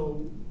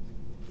 So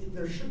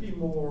there should be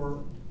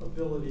more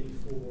ability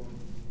for,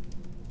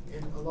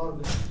 and a lot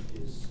of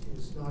this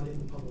is not in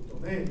the public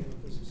domain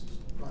because this is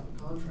private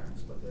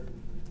contracts, but there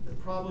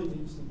probably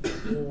needs to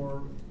be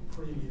more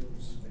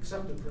premiums,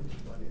 accepted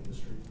premiums by the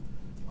industry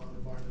on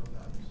environmental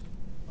values.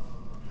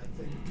 I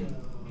think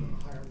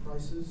higher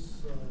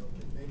prices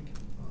can make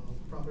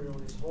property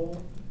owners whole,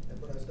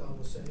 but as Don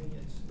was saying,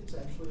 it's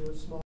actually a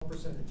small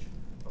percentage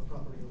of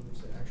property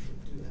owners that actually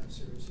do have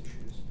serious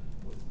issues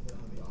with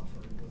the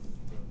offer and with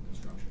the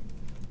construction.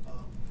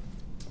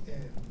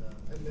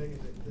 And Megan,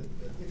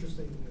 the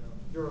interesting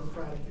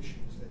bureaucratic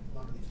issues that a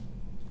lot of these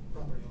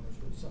property owners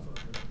would suffer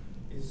under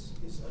is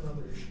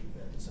another issue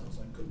that it sounds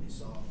like could be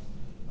solved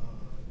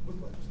with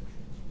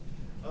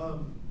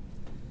legislation.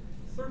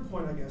 Third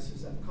point, I guess,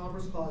 is that the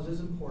Commerce Clause is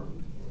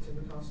important. It's in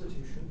the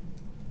Constitution.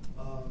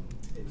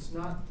 It's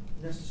not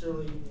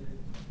necessarily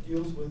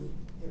deals with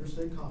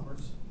interstate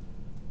commerce.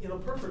 In a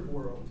perfect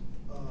world,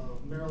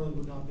 Maryland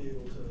would not be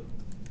able to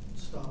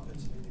stop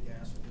Pennsylvania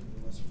gas from getting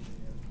to West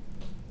Virginia,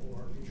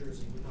 or New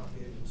Jersey would not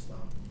be able to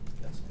stop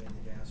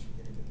Pennsylvania gas from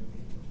getting to New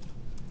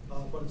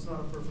England. But it's not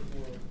a perfect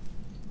world.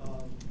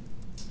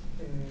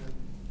 And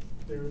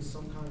there is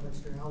some kind of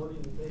externality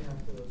that they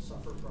have to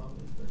suffer from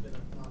if they're going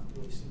to not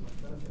really see much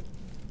benefit.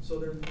 So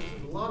there's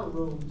a lot of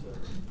room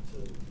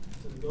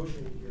to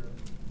negotiate here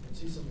and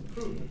see some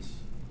improvements.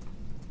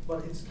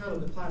 But it's kind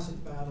of the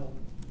classic battle,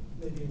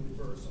 maybe in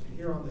reverse. I mean,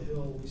 here on the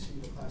Hill, we see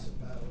the classic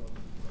battle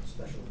of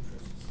special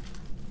interests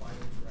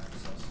fighting for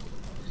access to the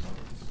public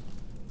funds.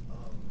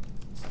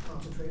 It's the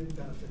concentrated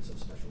benefits of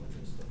special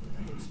interests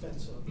at the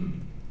expense of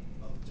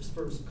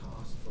dispersed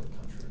costs for the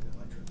country and the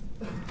electorate.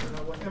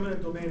 Now, what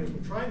eminent domain has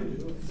been trying to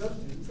do, and it does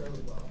do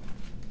fairly well,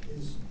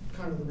 is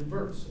kind of the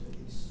reverse.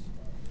 It's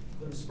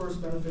the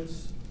dispersed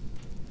benefits,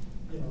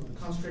 the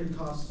concentrated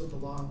costs of the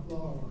law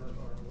owner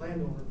or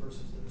landowner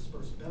versus the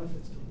dispersed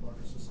benefits to the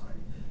larger society.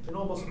 In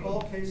almost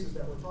all cases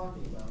that we're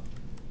talking about,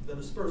 the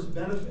dispersed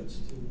benefits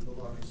to the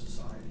larger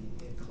society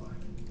in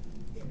climate,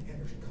 in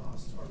energy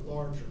costs, are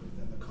larger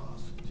than the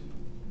cost to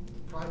the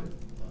private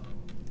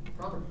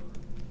property owner.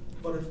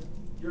 But if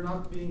you're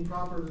not being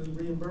properly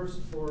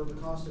reimbursed for the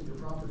cost of your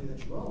property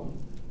that you own,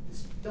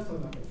 it's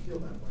definitely not going to feel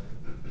that way.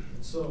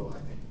 And so I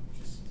think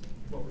just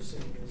what we're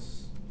seeing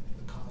is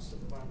the cost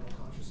of environmental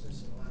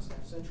consciousness in the last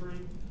half century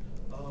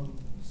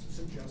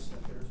suggests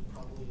that there's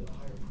probably a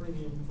higher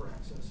premium for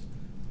access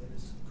than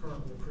is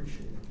currently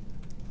appreciated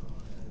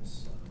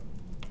as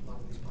a lot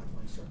of these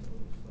pipelines start to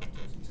move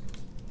towards these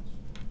coast.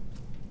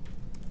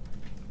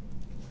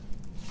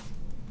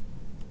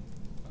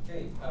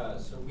 Okay,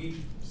 so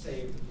we've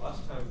saved lots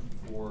of time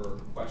for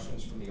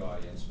questions from the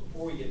audience.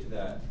 Before we get to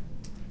that,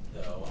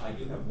 though, I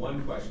do have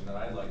one question that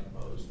I'd like to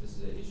pose. This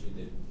is an issue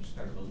that just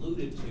kind of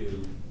alluded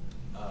to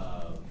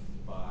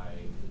by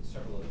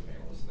several other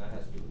panelists, and that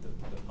has to do with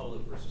the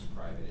public versus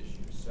private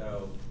issues.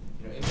 So,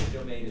 eminent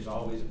domain is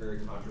always a very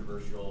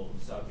controversial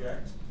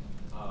subject,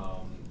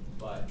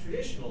 but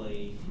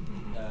traditionally,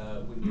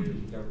 when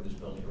the government is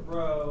building a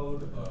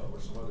road or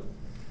some other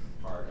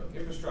part of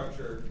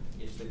infrastructure,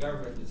 it's the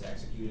government that's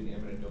executing the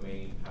eminent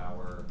domain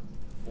power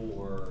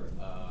for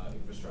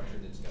infrastructure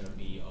that's going to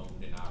be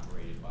owned and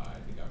operated by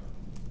the government.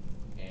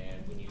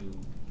 And when you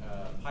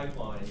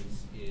pipelines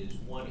is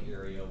one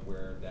area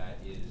where that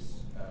is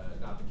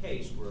not the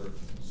case, where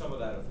some of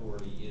that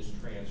authority is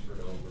transferred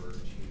over to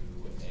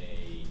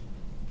a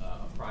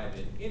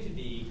private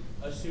entity,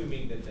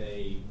 assuming that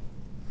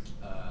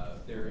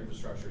their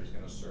infrastructure is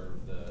going to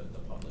serve the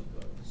public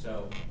good.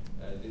 So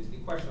the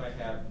question I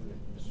have from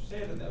Mr.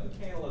 Sand and the other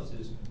panelists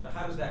is,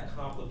 how does that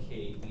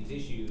complicate these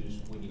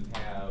issues when you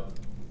have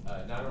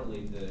not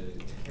only the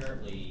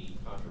inherently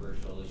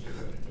controversial issue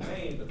of eminent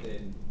domain, but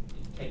then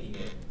taking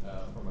it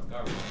from a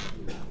government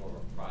to more of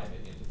a private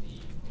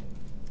entity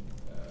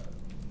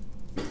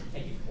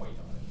taking point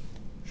on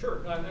it?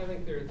 Sure, I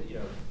think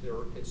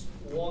it's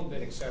long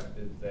been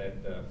accepted that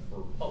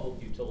for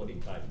public utility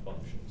type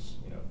functions,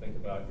 think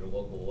about your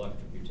local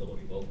electric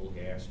utility, local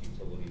gas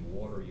utility,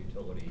 water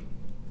utility,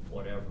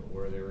 whatever,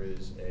 where there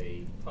is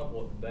a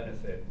public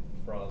benefit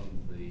from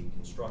the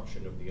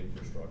construction of the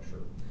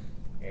infrastructure,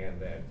 and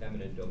that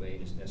eminent domain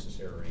is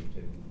necessary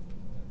to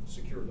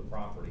secure the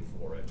property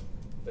for it,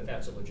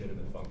 that's a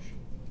legitimate function.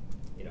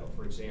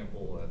 For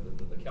example,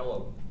 the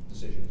Kellogg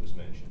decision was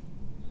mentioned.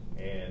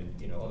 And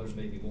others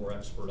may be more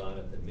expert on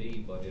it than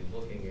me, but in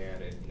looking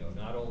at it,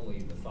 not only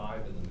the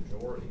 5 in the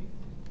majority,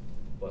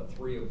 but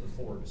 3 of the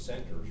 4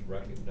 dissenters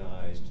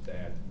recognized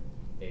that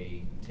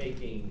a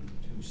taking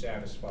to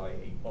satisfy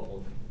a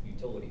public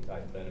utility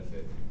type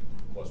benefit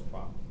was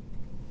proper.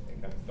 It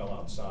kind of fell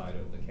outside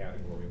of the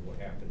category of what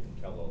happened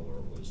in Kellogg, where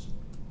it was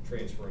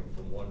transferring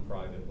from one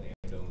private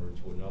landowner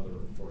to another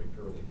for a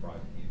purely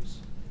private use.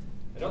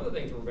 Another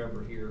thing to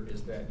remember here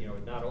is that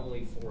not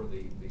only for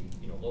the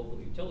local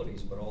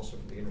utilities, but also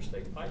for the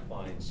interstate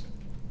pipelines,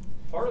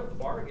 part of the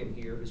bargain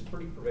here is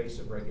pretty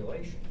pervasive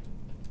regulation.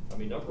 I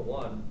mean, number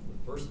one,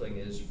 the first thing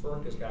is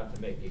FERC has got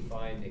to make a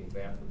finding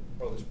that the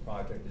proposed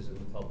project is in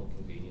the public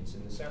convenience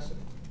and necessity.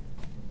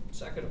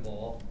 Second of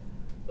all,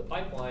 the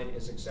pipeline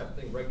is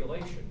accepting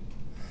regulation.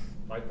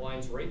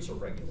 Pipeline's rates are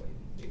regulated.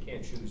 You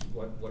can't choose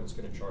what it's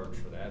going to charge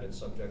for that. It's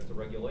subject to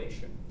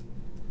regulation.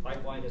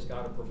 Pipeline has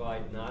got to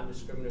provide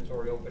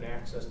non-discriminatory open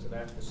access to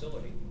that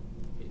facility.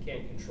 It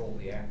can't control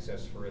the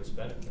access for its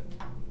benefit.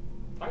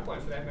 Pipeline,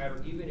 for that matter,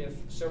 even if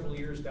several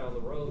years down the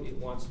road it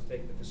wants to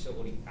take the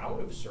facility out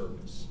of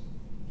service,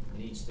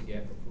 needs to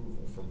get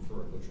approval from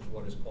FERC, which is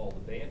what is called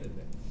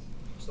abandonment.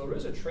 So there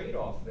is a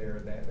trade-off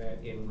there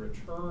that in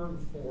return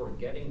for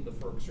getting the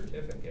FERC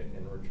certificate,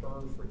 in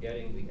return for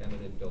getting the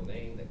eminent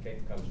domain that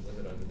comes with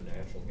it under the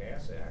Natural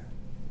Gas Act,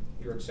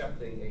 you're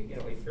accepting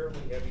a fairly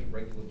heavy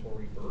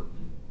regulatory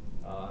burden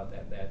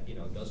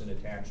that doesn't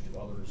attach to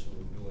others who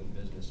are doing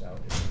business out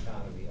in the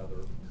economy,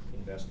 other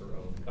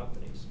investor-owned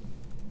companies.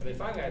 And then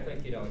finally, I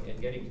think,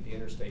 in getting to the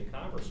interstate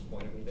commerce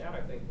point, I mean, that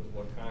I think was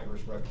what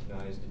Congress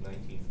recognized in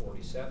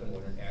 1947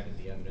 when it added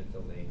the eminent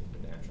domain to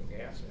the Natural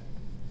Gas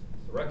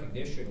Act. The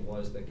recognition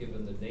was that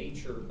given the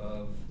nature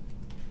of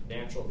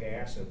natural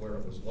gas and where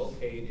it was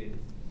located,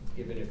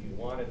 given if you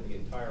wanted the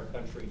entire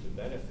country to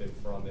benefit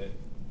from it,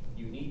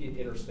 you needed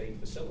interstate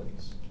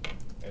facilities.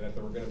 And that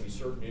there were going to be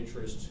certain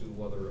interests who,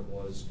 whether it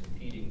was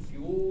competing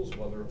fuels,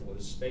 whether it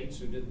was states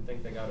who didn't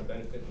think they got a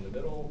benefit in the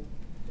middle,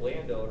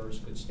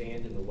 landowners could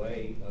stand in the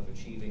way of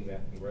achieving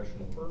that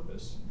congressional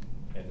purpose.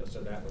 And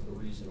so that was the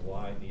reason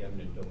why the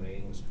eminent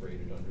domain was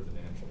created under the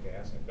Natural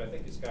Gas Act. But I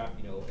think it's got,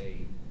 a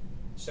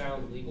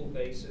sound legal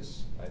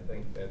basis. I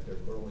think that there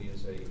clearly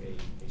is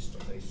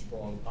a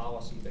strong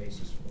policy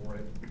basis for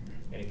it.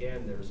 And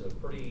again, there's a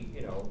pretty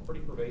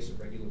pervasive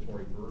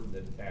regulatory burden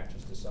that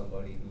attaches to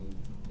somebody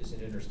who is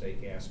an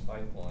interstate gas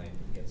pipeline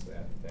and gets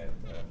that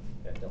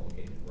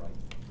delegated right.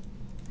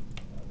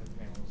 Other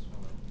panelists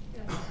want to?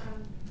 Yes,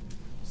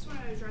 just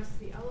want to address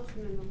the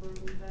elephant in the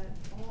room that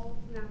all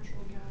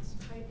natural gas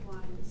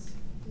pipelines,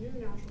 new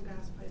natural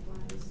gas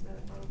pipelines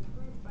that are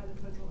approved by the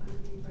Federal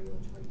Energy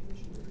Regulatory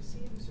Commission and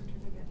receive a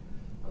certificate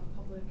of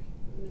public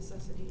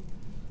necessity,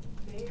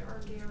 they are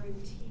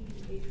guaranteed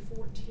a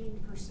 14%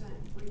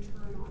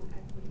 return on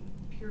equity,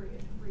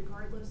 period,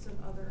 regardless of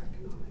other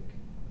economic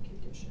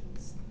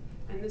conditions.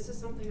 And this is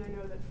something I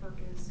know that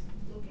FERC is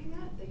looking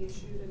at. They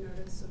issued a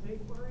notice of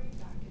inquiry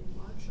back in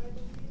March, I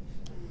believe,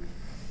 and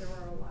there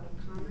were a lot of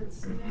comments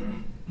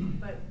submitted,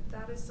 but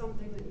that is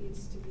something that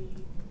needs to be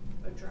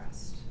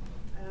addressed.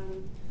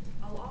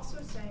 I'll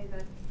also say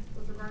that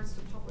with regards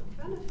to public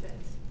benefit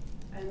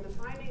and the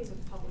findings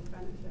of public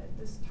benefit,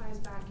 this ties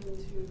back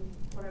into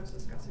what I was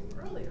discussing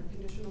earlier,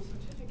 conditional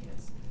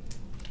certificates.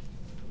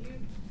 You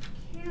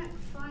can't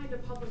find a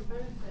public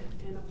benefit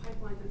in a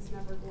pipeline that's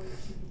never going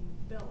to be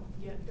built,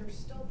 yet they're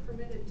still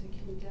permitted to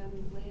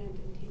condemn land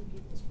and take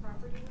people's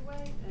property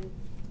away and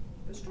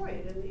destroy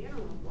it in the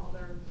interim while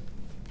their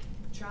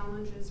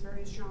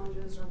various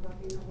challenges are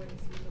working their way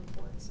through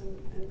the courts.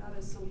 And that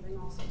is something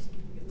also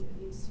significant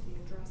that needs to be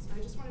addressed. And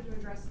I just wanted to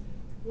address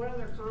one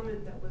other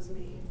comment that was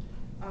made,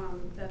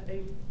 that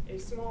a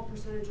small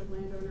percentage of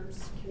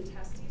landowners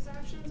contest these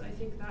actions. I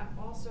think that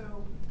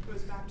also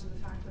goes back to the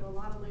fact that a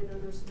lot of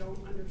landowners don't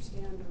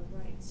understand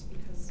their rights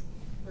because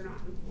they're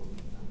not informed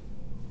of them.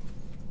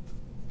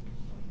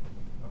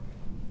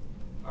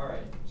 Okay. All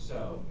right,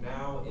 so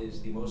now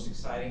is the most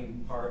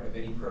exciting part of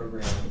any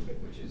program,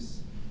 which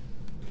is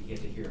we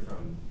get to hear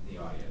from the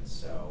audience.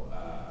 So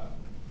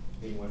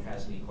if anyone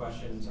has any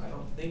questions, I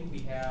don't think we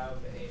have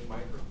a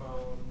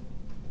microphone,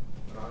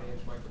 an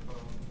audience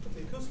microphone. But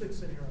the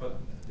acoustics in here. But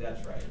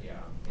that's right, yeah.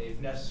 If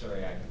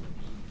necessary, I can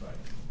repeat, but,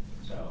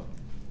 so,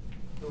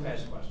 who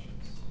has questions?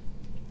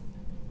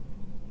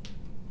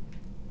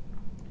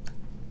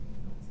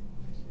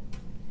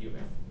 You,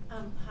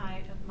 ma'am.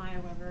 Hi, Maya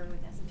Weber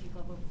with S&P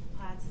Global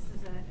Platts.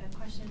 This is a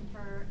question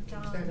for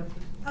Don. Stand up,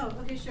 please.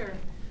 Oh, okay, sure.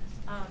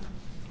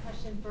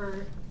 Question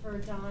for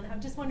Don. I'm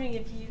just wondering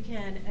if you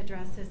can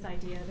address this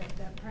idea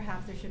that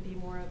perhaps there should be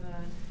more of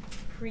a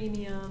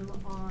premium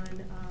on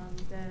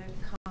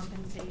the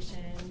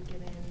compensation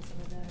given some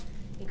of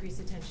the increased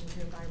attention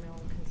to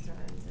environmental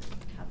concerns and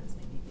how this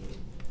may be viewed.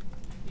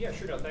 Yeah,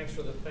 sure. No, thanks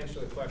for the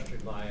question,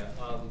 Maya.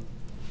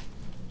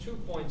 2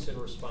 points in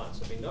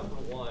response. I mean, number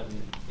one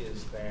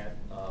is that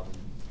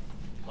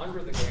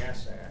under the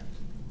Gas Act,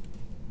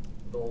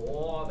 the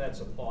law that's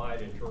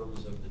applied in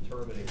terms of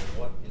determining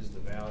what is the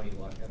value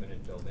on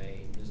eminent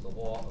domain is the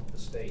law of the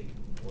state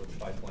where the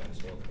pipeline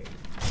is located.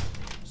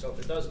 So if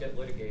it does get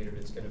litigated,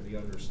 it's going to be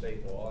under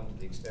state law, and to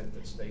the extent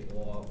that state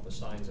law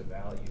assigns a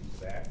value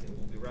to that, it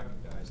will be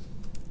recognized.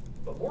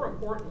 But more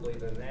importantly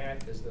than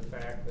that is the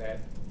fact that,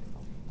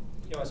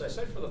 as I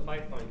said for the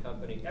pipeline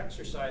company,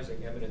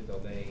 exercising eminent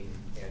domain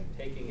and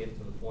taking it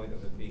to the point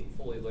of it being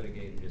fully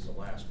litigated is a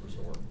last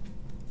resort.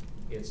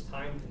 It's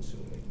time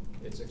consuming,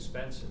 it's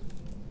expensive.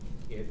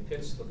 It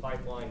pits the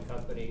pipeline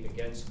company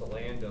against the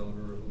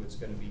landowner who it's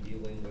going to be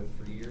dealing with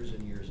for years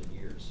and years and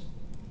years.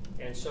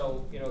 And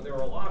so, there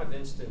are a lot of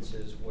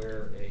instances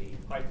where a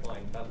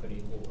pipeline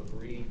company will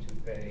agree to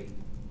pay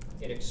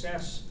in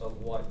excess of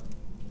what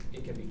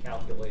it can be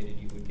calculated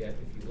you would get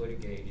if you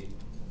litigated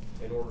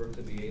in order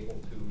to be able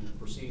to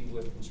proceed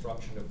with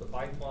construction of the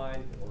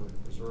pipeline, in order to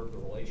preserve the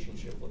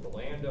relationship with the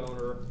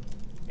landowner.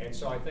 And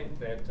so I think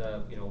that,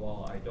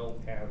 while I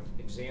don't have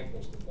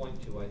examples to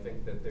point to, I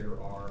think that there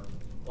are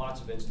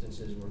lots of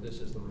instances where this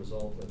is the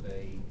result of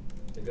a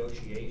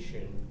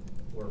negotiation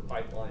where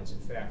pipelines, in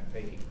fact,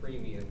 pay a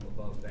premium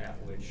above that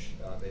which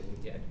they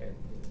would get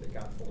if they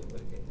got fully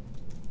litigated.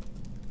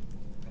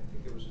 I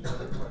think there was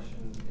another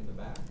question in the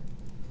back.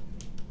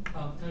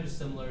 Kind of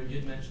similar. You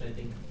had mentioned, I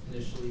think,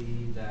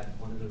 initially that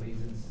one of the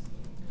reasons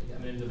the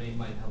eminent domain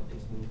might help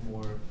things move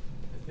more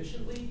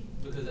efficiently,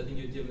 because I think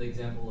you'd given the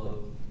example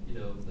of,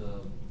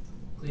 the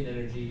clean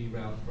energy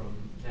route from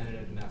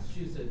Canada to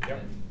Massachusetts,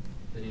 Yep. and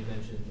then you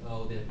mentioned,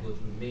 they had to go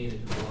through Maine,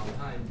 it took a long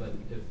time, but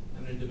if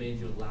eminent domain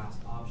is your last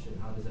option,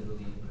 how does that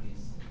really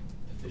increase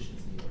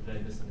efficiency, or did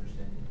I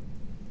misunderstand you?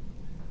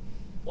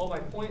 Well, my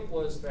point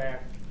was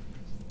that,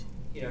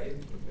 you know,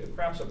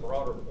 perhaps a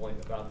broader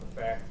point about the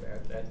fact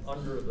that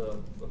under the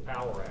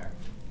Power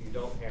Act, you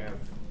don't have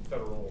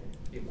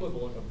the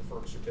equivalent of the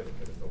FERC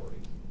certificate authority.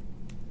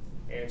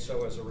 And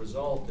so as a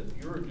result,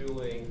 if you're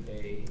doing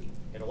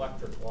an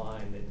electric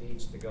line that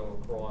needs to go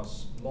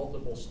across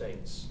multiple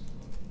states,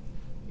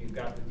 you've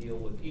got to deal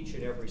with each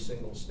and every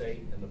single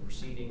state and the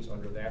proceedings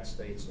under that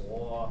state's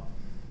law.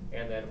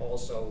 And then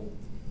also,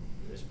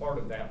 as part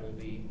of that will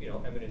be, you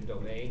know, eminent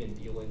domain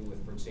and dealing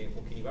with, for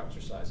example, can you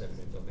exercise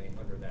eminent domain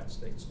under that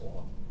state's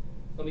law?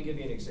 Let me give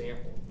you an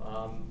example.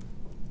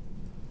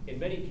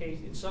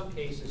 In some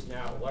cases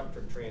now,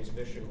 electric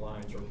transmission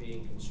lines are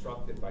being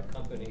constructed by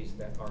companies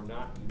that are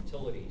not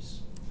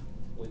utilities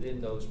within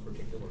those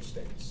particular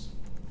states,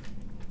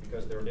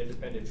 because they're an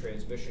independent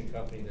transmission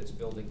company that's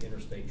building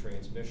interstate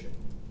transmission.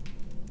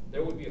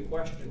 There would be a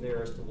question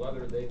there as to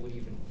whether they would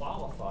even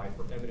qualify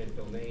for eminent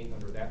domain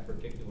under that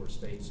particular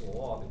state's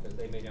law, because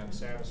they may not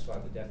satisfy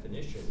the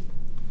definition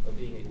of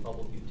being a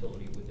public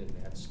utility within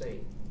that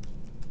state.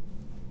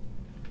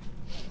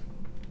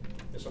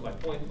 And so my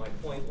point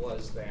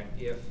was that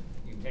if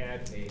you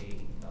had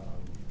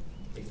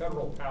a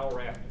Federal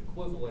Power Act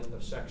equivalent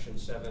of Section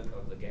 7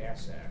 of the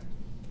Gas Act,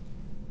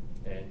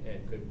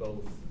 and could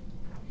both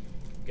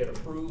get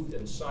approved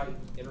and cite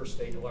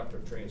interstate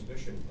electric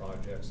transmission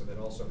projects, and then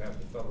also have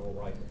the federal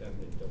right of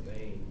eminent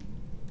domain,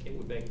 it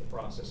would make the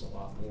process a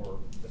lot more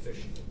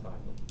efficient and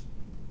timely.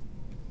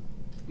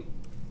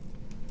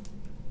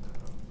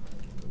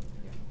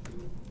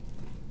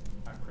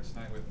 I'm Chris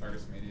Knight with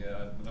Argus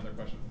Media. Another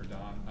question for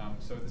Don.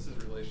 So this is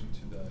in relation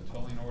to the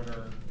tolling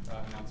order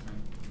announcement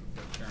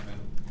for the chairman.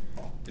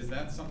 Is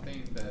that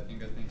something that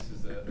Inga thinks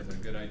is a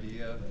good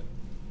idea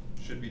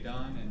that should be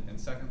done? And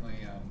secondly,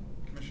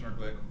 Commissioner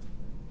Glick,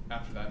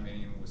 after that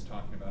meeting, was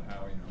talking about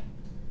how, you know,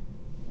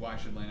 why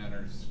should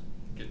landowners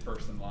get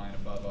first in line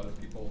above other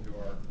people who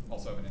are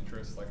also have an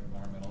interest, like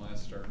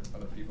environmentalists or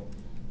other people.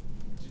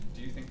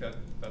 Do you think that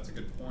that's a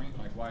good point?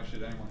 Like, why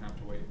should anyone have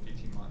to wait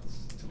 18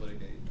 months to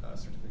litigate a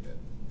certificate?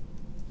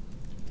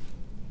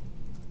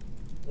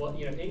 Well,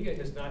 you know, Inga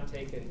has not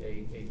taken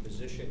a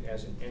position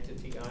as an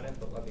entity on it,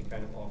 but let me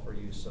kind of offer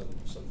you some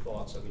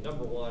thoughts. I mean,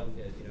 number one,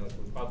 you know,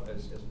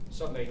 as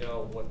some may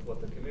know, what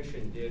the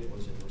commission did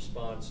was in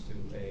response to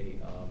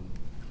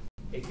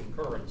a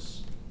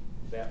concurrence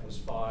that was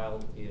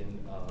filed in,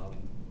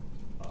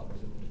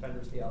 was it the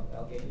Defenders of the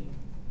Allegheny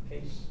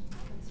case?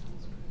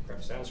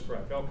 Sounds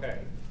correct. Okay.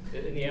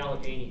 In the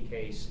Allegheny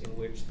case, in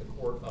which the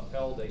court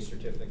upheld a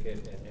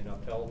certificate and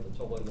upheld the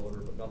tolling order,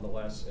 but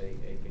nonetheless a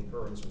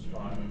concurrence was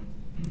filed.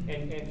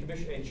 And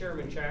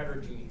Chairman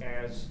Chatterjee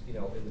has, you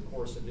know, in the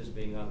course of his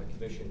being on the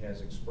commission,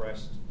 has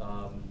expressed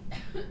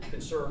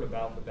concern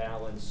about the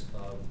balance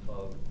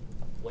of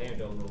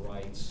landowner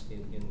rights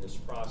in this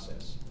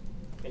process.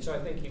 And so I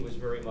think he was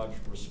very much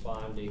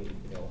responding,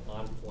 you know,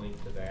 on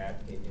point to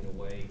that in a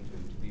way to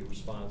be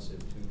responsive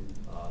to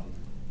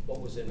what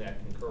was in that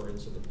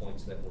concurrence and the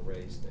points that were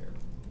raised there.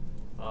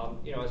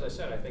 You know, as I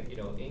said, I think, you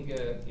know,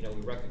 Inga, you know,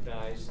 we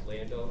recognize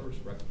landowners,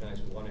 recognize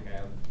we want to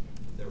have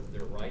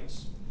their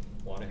rights,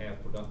 want to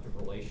have productive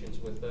relations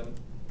with them.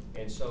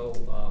 And so,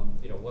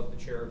 you know, what the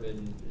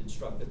chairman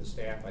instructed the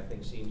staff, I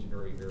think, seems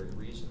very, very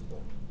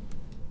reasonable.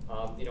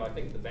 You know, I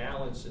think the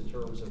balance in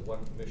terms of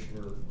what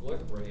Commissioner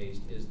Glick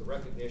raised is the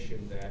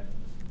recognition that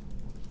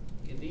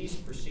in these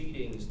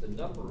proceedings, the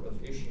number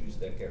of issues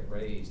that get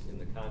raised in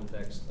the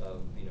context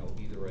of, you know,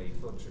 either a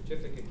FERC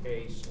certificate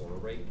case or a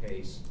rate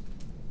case,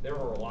 there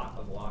are a lot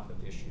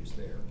of issues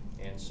there.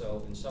 And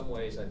so in some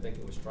ways, I think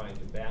it was trying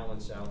to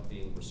balance out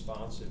being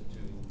responsive to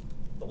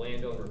the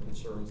landowner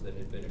concerns that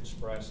had been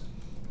expressed,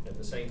 at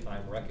the same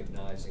time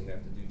recognizing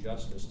that to do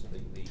justice to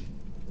the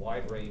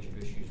wide range of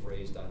issues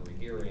raised on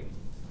rehearing,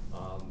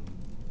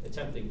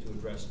 attempting to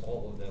address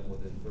all of them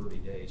within 30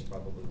 days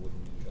probably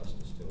wouldn't do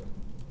justice to it.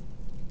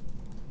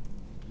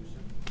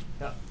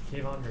 Yeah,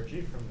 Kayvon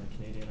Hergy from the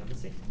Canadian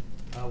Embassy.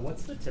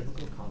 What's the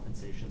typical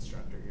compensation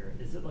structure here?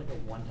 Is it like a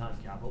one-time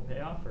capital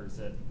payoff, or is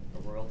it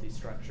a royalty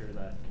structure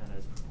that kind of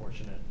is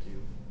proportionate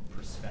to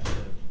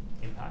prospective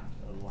impact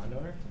of the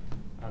landowner?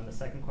 The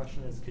second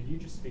question is, could you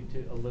just speak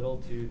to a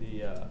little to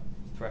the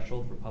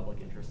threshold for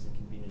public interest and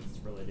convenience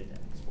related to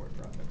export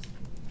projects?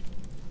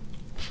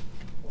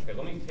 Okay,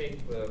 let me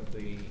take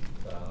the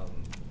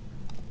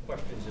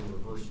questions in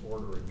reverse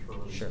order in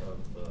terms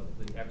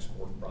of the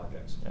export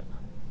projects. Yeah.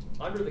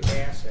 Under the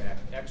Gas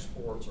Act,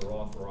 exports are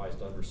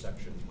authorized under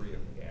Section 3 of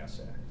the Gas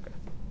Act. Okay.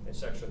 In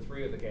Section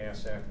 3 of the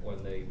Gas Act,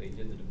 when they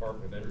did the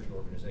Department of Energy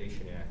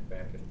Organization Act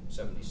back in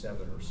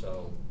 '77 or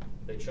so,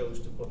 they chose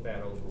to put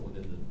that over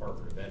within the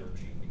Department of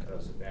Energy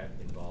because that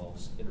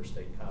involves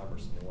interstate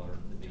commerce and they wanted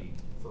it to be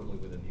firmly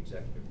within the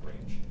executive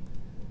branch.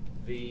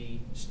 The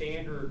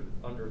standard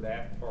under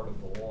that part of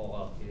the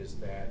law is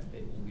that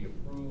it will be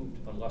approved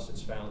unless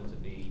it's found to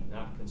be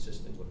not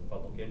consistent with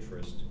public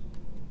interest.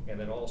 And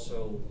then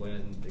also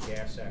when the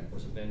Gas Act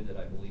was amended,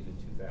 I believe in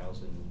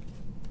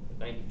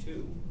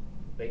 1992,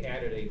 they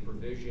added a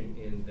provision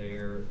in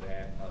there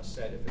that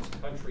said if it's a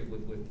country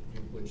with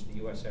which the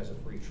U.S. has a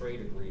free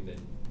trade agreement,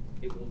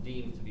 it will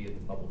deem to be in the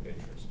public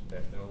interest,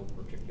 that no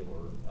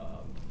particular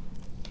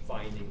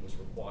finding was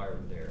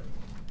required there.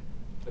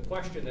 The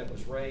question that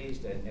was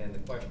raised and the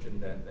question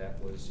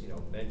that was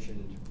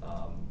mentioned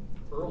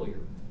earlier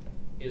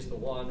is the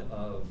one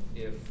of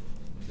if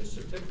the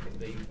certificate,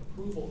 the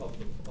approval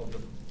of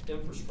the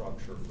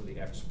infrastructure for the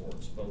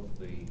exports, both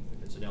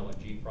if it's an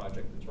LNG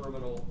project, the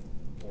terminal,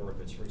 or if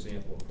it's, for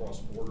example, a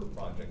cross-border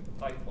project, the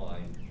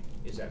pipeline,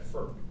 is at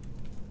FERC.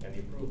 And the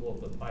approval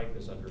of the pipe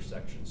is under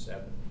Section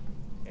 7.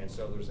 And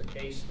so there's a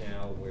case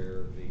now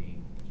where the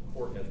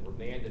court has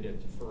remanded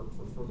it to FERC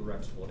for further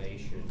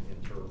explanation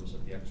in terms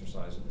of the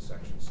exercise of the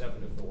Section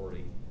 7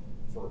 authority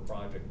for a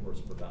project where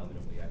it's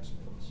predominantly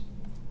exports.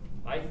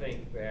 I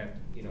think that,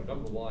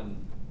 number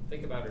one,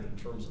 think about it in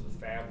terms of the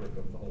fabric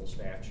of the whole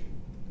statute.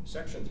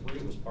 Section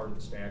 3 was part of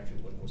the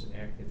statute when it was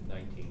enacted in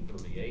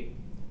 1938.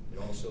 It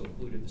also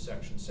included the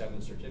Section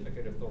 7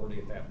 certificate authority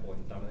at that point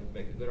in time. I think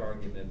make a good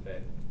argument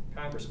that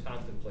Congress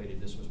contemplated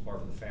this was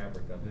part of the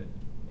fabric of it,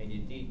 and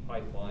you need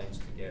pipelines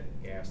to get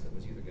gas that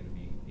was either going to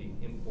be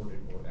imported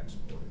or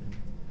exported.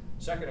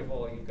 Second of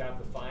all, you've got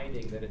the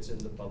finding that it's in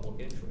the public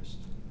interest,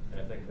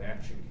 and I think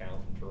that should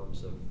count in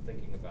terms of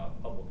thinking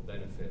about public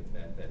benefit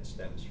that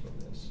stems from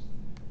this.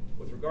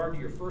 With regard to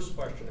your first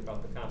question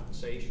about the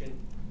compensation,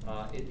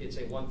 it's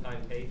a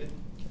one-time payment.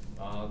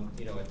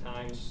 At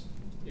times,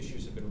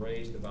 issues have been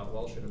raised about,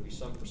 well, should it be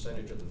some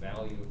percentage of the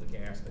value of the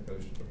gas that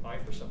goes to the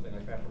pipe or something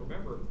like that? But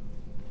remember,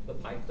 the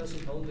pipe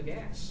doesn't own the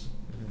gas.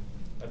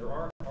 Under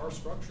our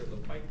structure, the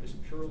pipe is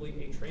purely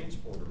a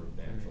transporter of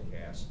natural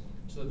gas.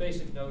 So the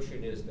basic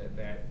notion is that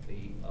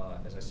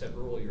as I said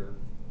earlier,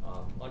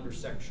 under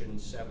Section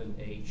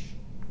 7H,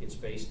 it's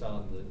based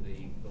on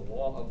the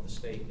law of the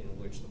state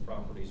in which the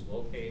property is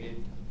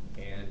located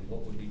and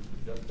what would be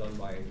done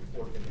by a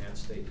court in that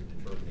state to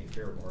determine a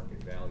fair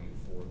market value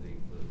for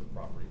the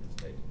property in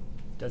the state.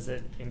 Does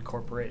it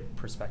incorporate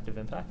prospective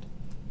impact?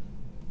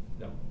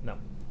 No. No.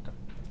 Okay.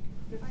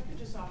 If I could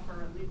just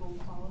offer a legal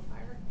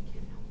qualifier, I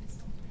can't help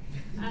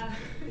myself.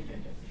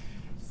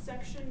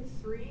 Section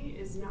 3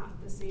 is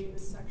not the same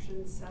as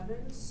Section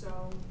 7,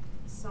 so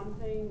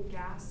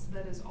gas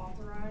that is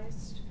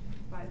authorized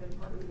by the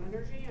Department of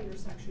Energy under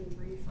Section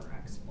 3 for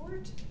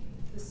export,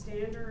 the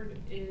standard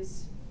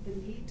is the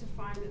need to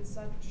find that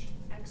such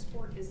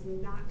export is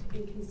not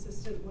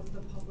inconsistent with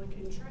the public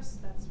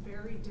interest. That's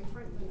very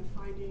different than a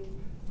finding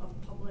of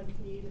public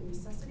need and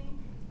necessity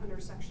under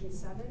Section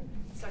 7.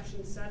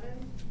 Section 7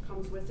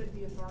 comes with it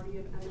the authority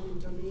of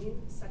eminent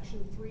domain.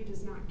 Section 3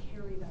 does not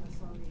carry that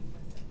authority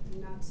with it,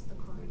 and that's the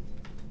current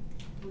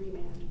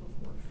remand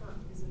before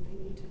FERC, is that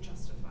they need to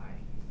justify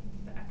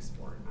the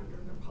export under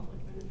their public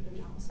benefit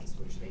analysis,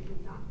 which they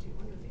did not do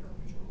under their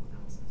original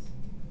analysis.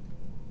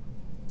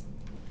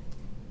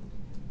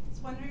 I was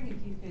wondering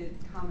if you could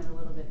comment a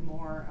little bit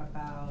more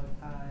about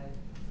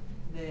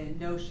the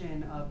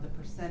notion of the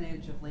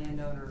percentage of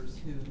landowners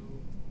who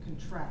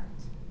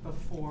contract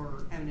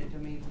before eminent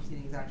domain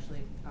proceedings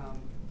actually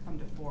come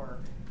to fore.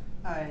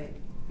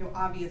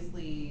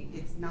 Obviously,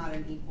 it's not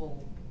an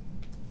equal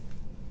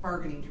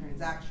bargaining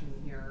transaction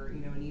here,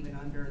 and even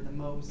under the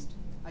most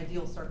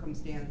ideal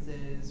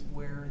circumstances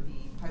where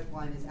the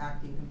pipeline is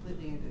acting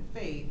completely in good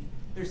faith,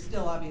 there's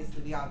still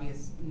obviously the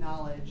obvious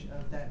knowledge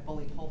of that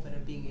bully pulpit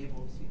of being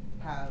able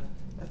to have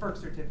the FERC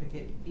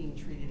certificate being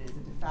treated as a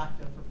de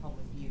facto for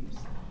public use.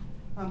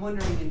 I'm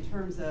wondering, in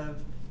terms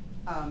of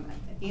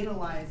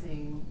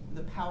analyzing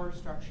the power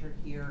structure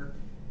here,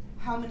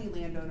 how many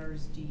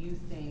landowners do you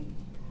think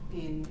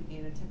in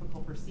a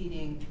typical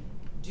proceeding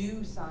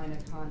do sign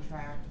a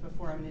contract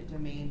before eminent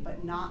domain,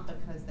 but not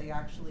because they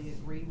actually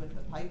agree with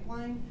the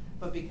pipeline,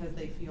 but because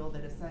they feel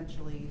that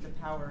essentially the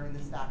power and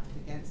the stack is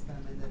against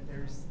them, and that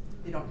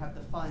they don't have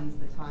the funds,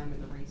 the time,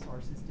 and the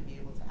resources to be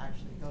able to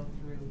actually go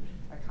through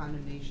a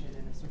condemnation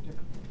and a certificate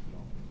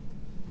appeal?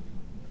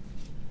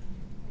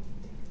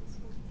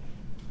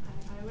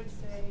 I would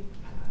say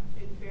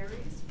it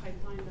varies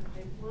pipeline to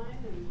pipeline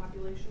and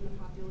population to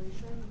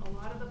population. A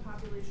lot of the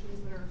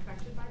populations that are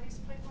affected by these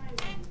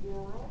pipelines are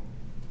rural,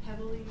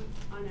 heavily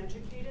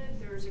uneducated.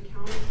 There's a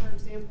county, for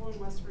example, in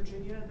West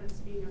Virginia that's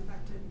being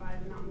affected by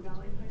the Mountain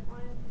Valley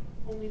Pipeline.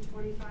 Only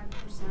 25%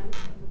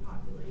 of the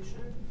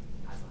population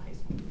has a high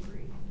school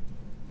degree.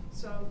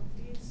 So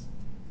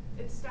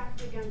it's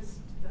stacked against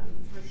them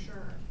for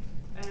sure.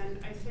 And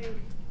I think,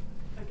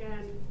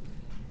 again,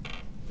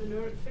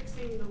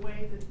 fixing the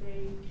way that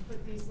they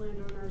put these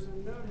landowners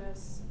on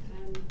notice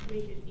and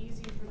make it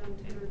easy for them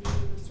to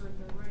intervene and assert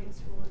their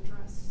rights will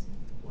address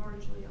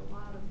largely a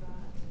lot of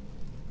that.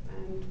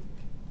 And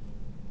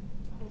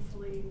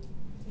hopefully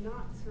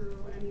not through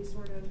any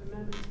sort of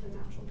amendment to the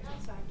Natural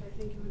Gas Act. I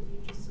think it would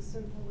be just a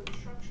simple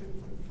instruction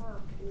from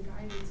FERC and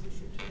guidance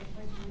issued to the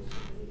pipeline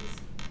companies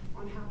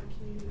on how to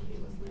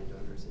communicate with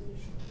landowners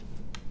initially.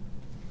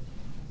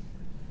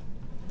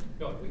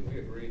 No, we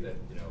agree that,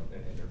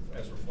 and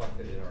as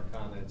reflected in our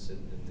comments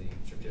in the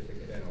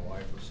certificate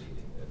NOI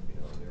proceeding, that,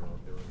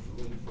 there is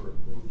room for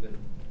improvement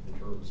in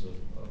terms of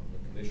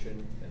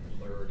and the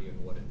clarity of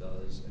what it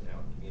does and how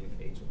it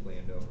communicates with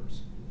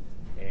landowners.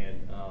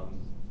 And,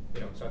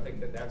 so I think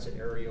that that's an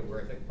area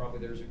where I think probably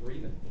there's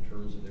agreement in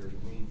terms of there's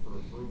room for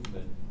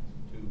improvement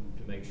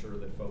to make sure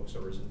that folks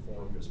are as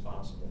informed as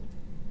possible.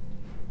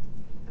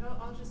 And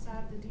I'll just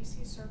add, the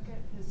DC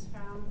Circuit has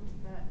found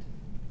that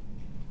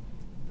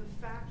the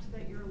fact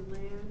that your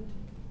land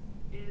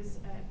is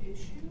at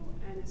issue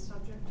and is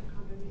subject to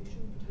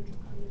potential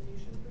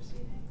condemnation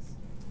proceedings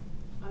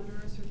under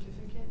a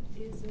certificate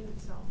is in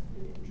itself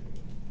an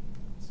injury.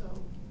 So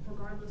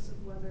regardless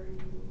of whether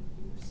you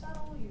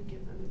settle, you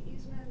give them an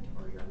easement,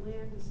 or your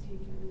land is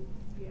taken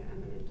via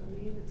eminent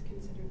domain, it's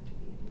considered to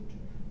be an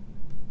injury.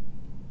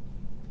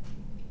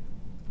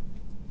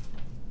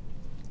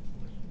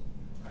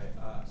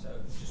 All right, so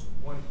just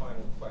one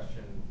final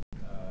question,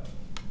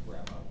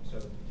 wrap up. So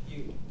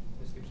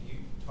Ms. Gibson, you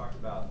talked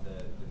about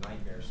the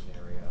nightmare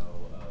scenario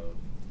of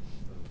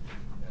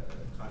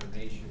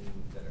condemnation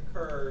that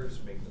occurs,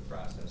 maybe the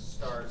process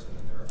starts, and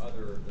then there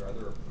are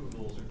other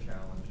approvals or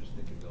challenges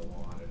that could go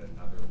on at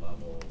another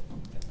level,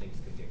 and things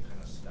could get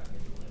kind of stuck in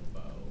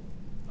limbo.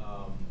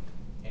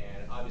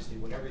 And obviously,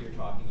 whenever you're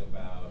talking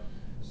about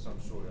some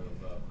sort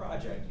of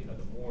project, the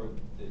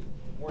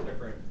more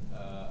different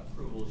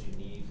approvals you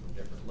need from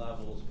different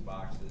levels and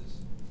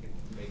boxes can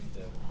make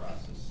the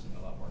process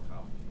a lot more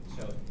complicated.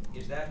 So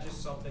is that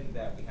just something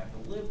that we have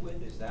to live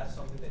with? Is that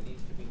something that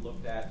needs to be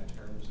looked at in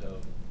terms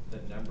of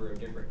the number of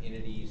different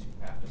entities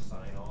who have to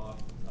sign off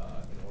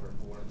in order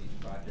for one of these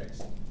projects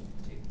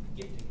to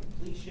get to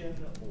completion?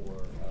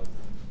 Or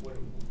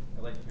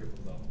I'd like to hear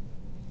from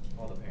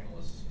all the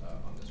panelists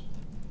on this one.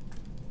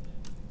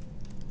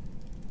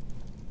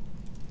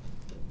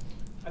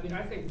 I mean,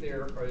 I think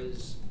there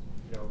is,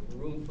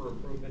 room for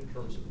improvement in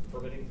terms of the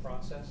permitting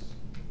process.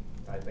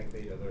 I think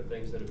there are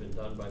things that have been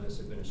done by this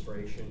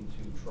administration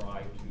to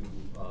try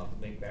to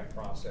make that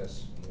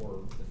process more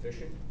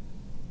efficient.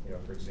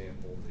 For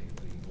example,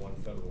 the One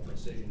Federal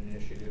Decision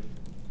Initiative,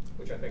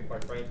 which I think,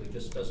 quite frankly,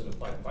 just doesn't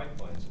apply to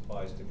pipelines. It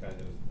applies to kind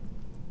of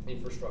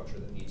infrastructure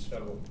that needs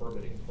federal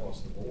permitting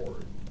across the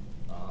board,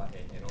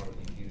 and ought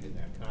to be viewed in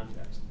that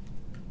context.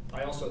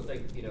 I also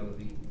think,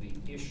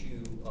 the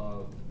issue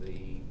of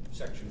the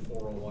Section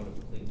 401 of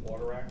the Clean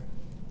Water Act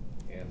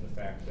and the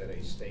fact that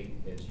a state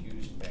has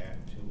used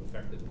that to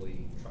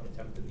effectively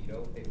attempt to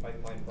veto a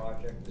pipeline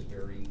project is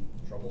very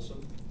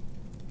troublesome.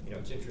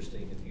 It's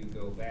interesting, if you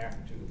go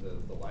back to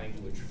the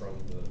language from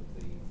the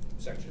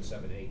Section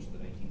 7H of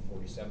the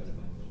 1947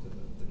 amendment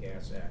to the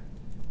Gas Act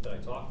that I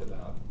talked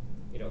about,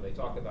 they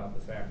talk about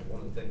the fact that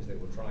one of the things they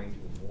were trying to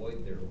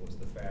avoid there was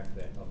the fact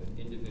that of an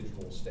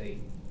individual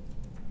state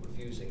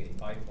refusing a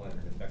pipeline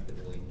and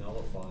effectively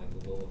nullifying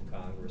the will of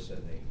Congress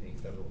and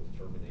a federal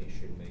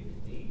determination made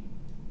in need.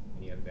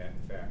 And yet that,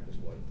 in fact, is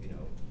what, the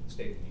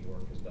state of New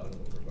York has done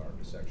with regard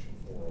to Section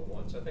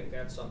 401. So I think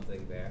that's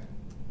something that,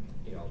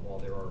 while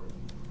there are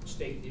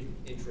state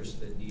interests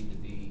that need to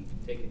be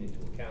taken into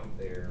account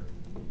there,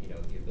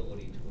 the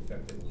ability to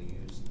effectively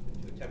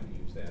attempt to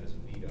use that as a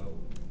veto,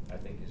 I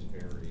think is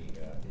very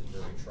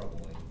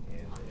troubling,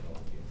 and it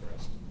ought to be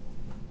addressed.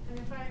 And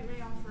if I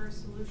may offer a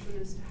solution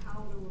as to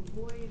how to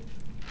avoid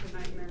the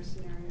nightmare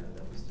scenario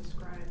that was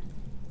described,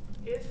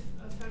 if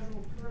a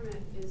federal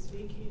permit is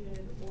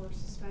vacated or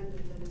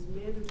suspended that is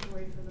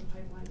mandatory for the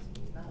pipeline to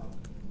be built,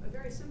 a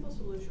very simple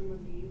solution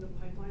would be the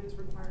pipeline is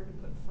required to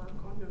put FERC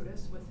on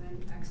notice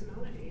within X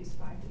amount of days,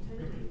 5 to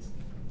 10 days.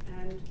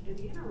 And in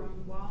the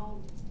interim,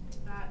 while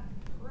that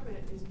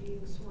permit is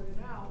being sorted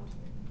out,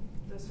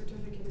 the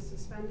certificate is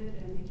suspended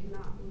and they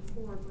cannot move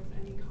forward with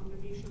any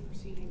condemnation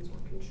proceedings or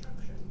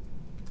construction.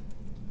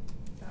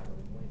 That would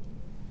avoid.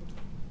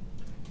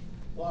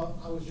 Well,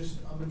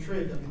 I'm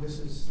intrigued. I mean, this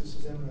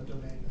is eminent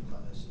domain.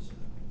 This is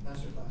a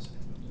master class in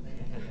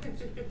eminent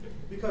domain.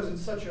 Because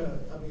it's such a,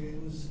 it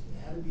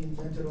had to be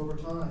invented over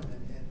time,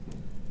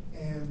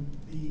 and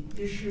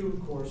the issue,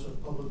 of course,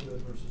 of public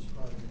good versus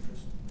private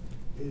interest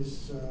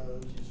is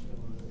just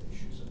one of the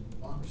issues of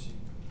democracy.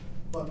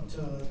 But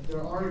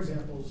there are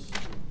examples,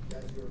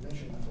 as you were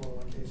mentioning, the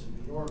 401 case in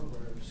New York,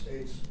 where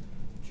states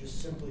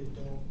just simply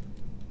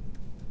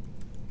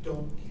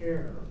don't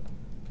care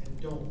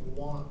and don't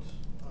want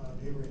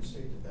neighboring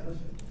state to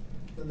benefit.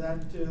 And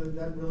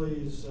that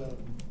really is,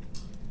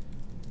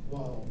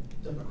 while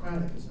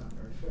democratic, is not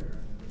very fair.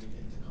 And we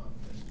get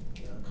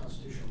into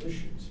constitutional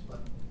issues,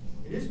 but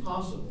it is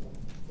possible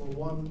for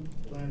one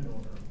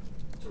landowner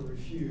to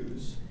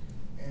refuse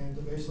and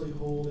to basically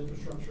hold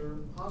infrastructure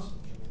hostage.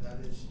 I mean, that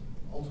is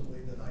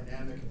ultimately the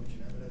dynamic in which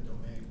an eminent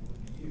domain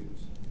would be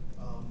used.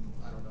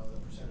 I don't know the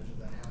percentage of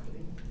that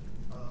happening,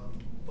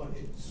 but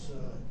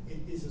it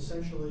is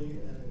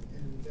essentially an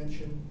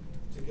invention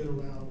to get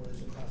around what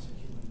is a classic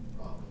human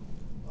problem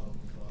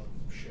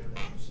of shared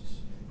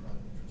interests and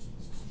private interests.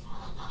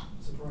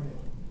 It's a tornado.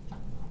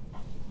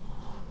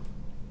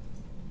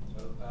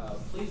 So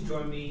please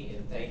join me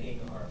in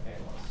thanking our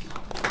panelists.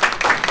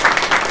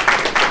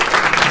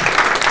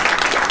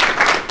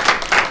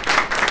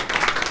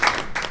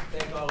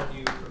 Thank all of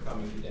you for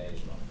coming today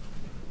as well.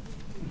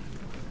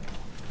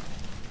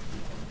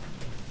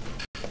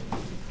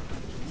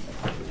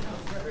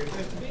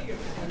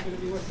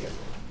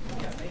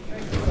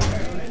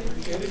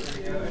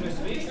 Nice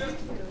to meet you.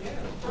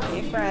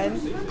 Hey, Fred.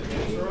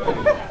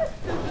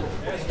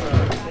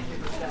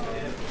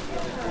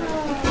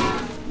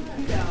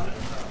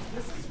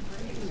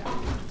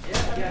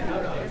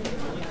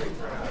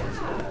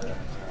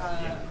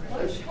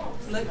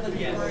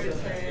 Looking forward to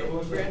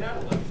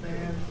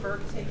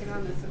Burke taking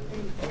on the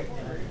Supreme Court.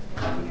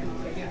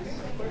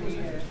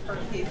 Her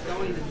case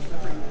going to the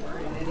Supreme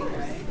Court in any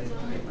way.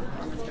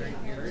 Almost during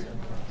here.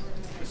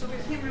 So we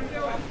can't really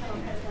go.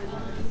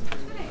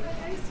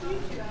 Nice to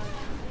meet you.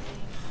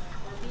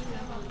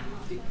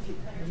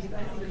 Have you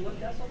guys even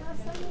looked at the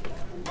last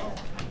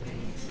time?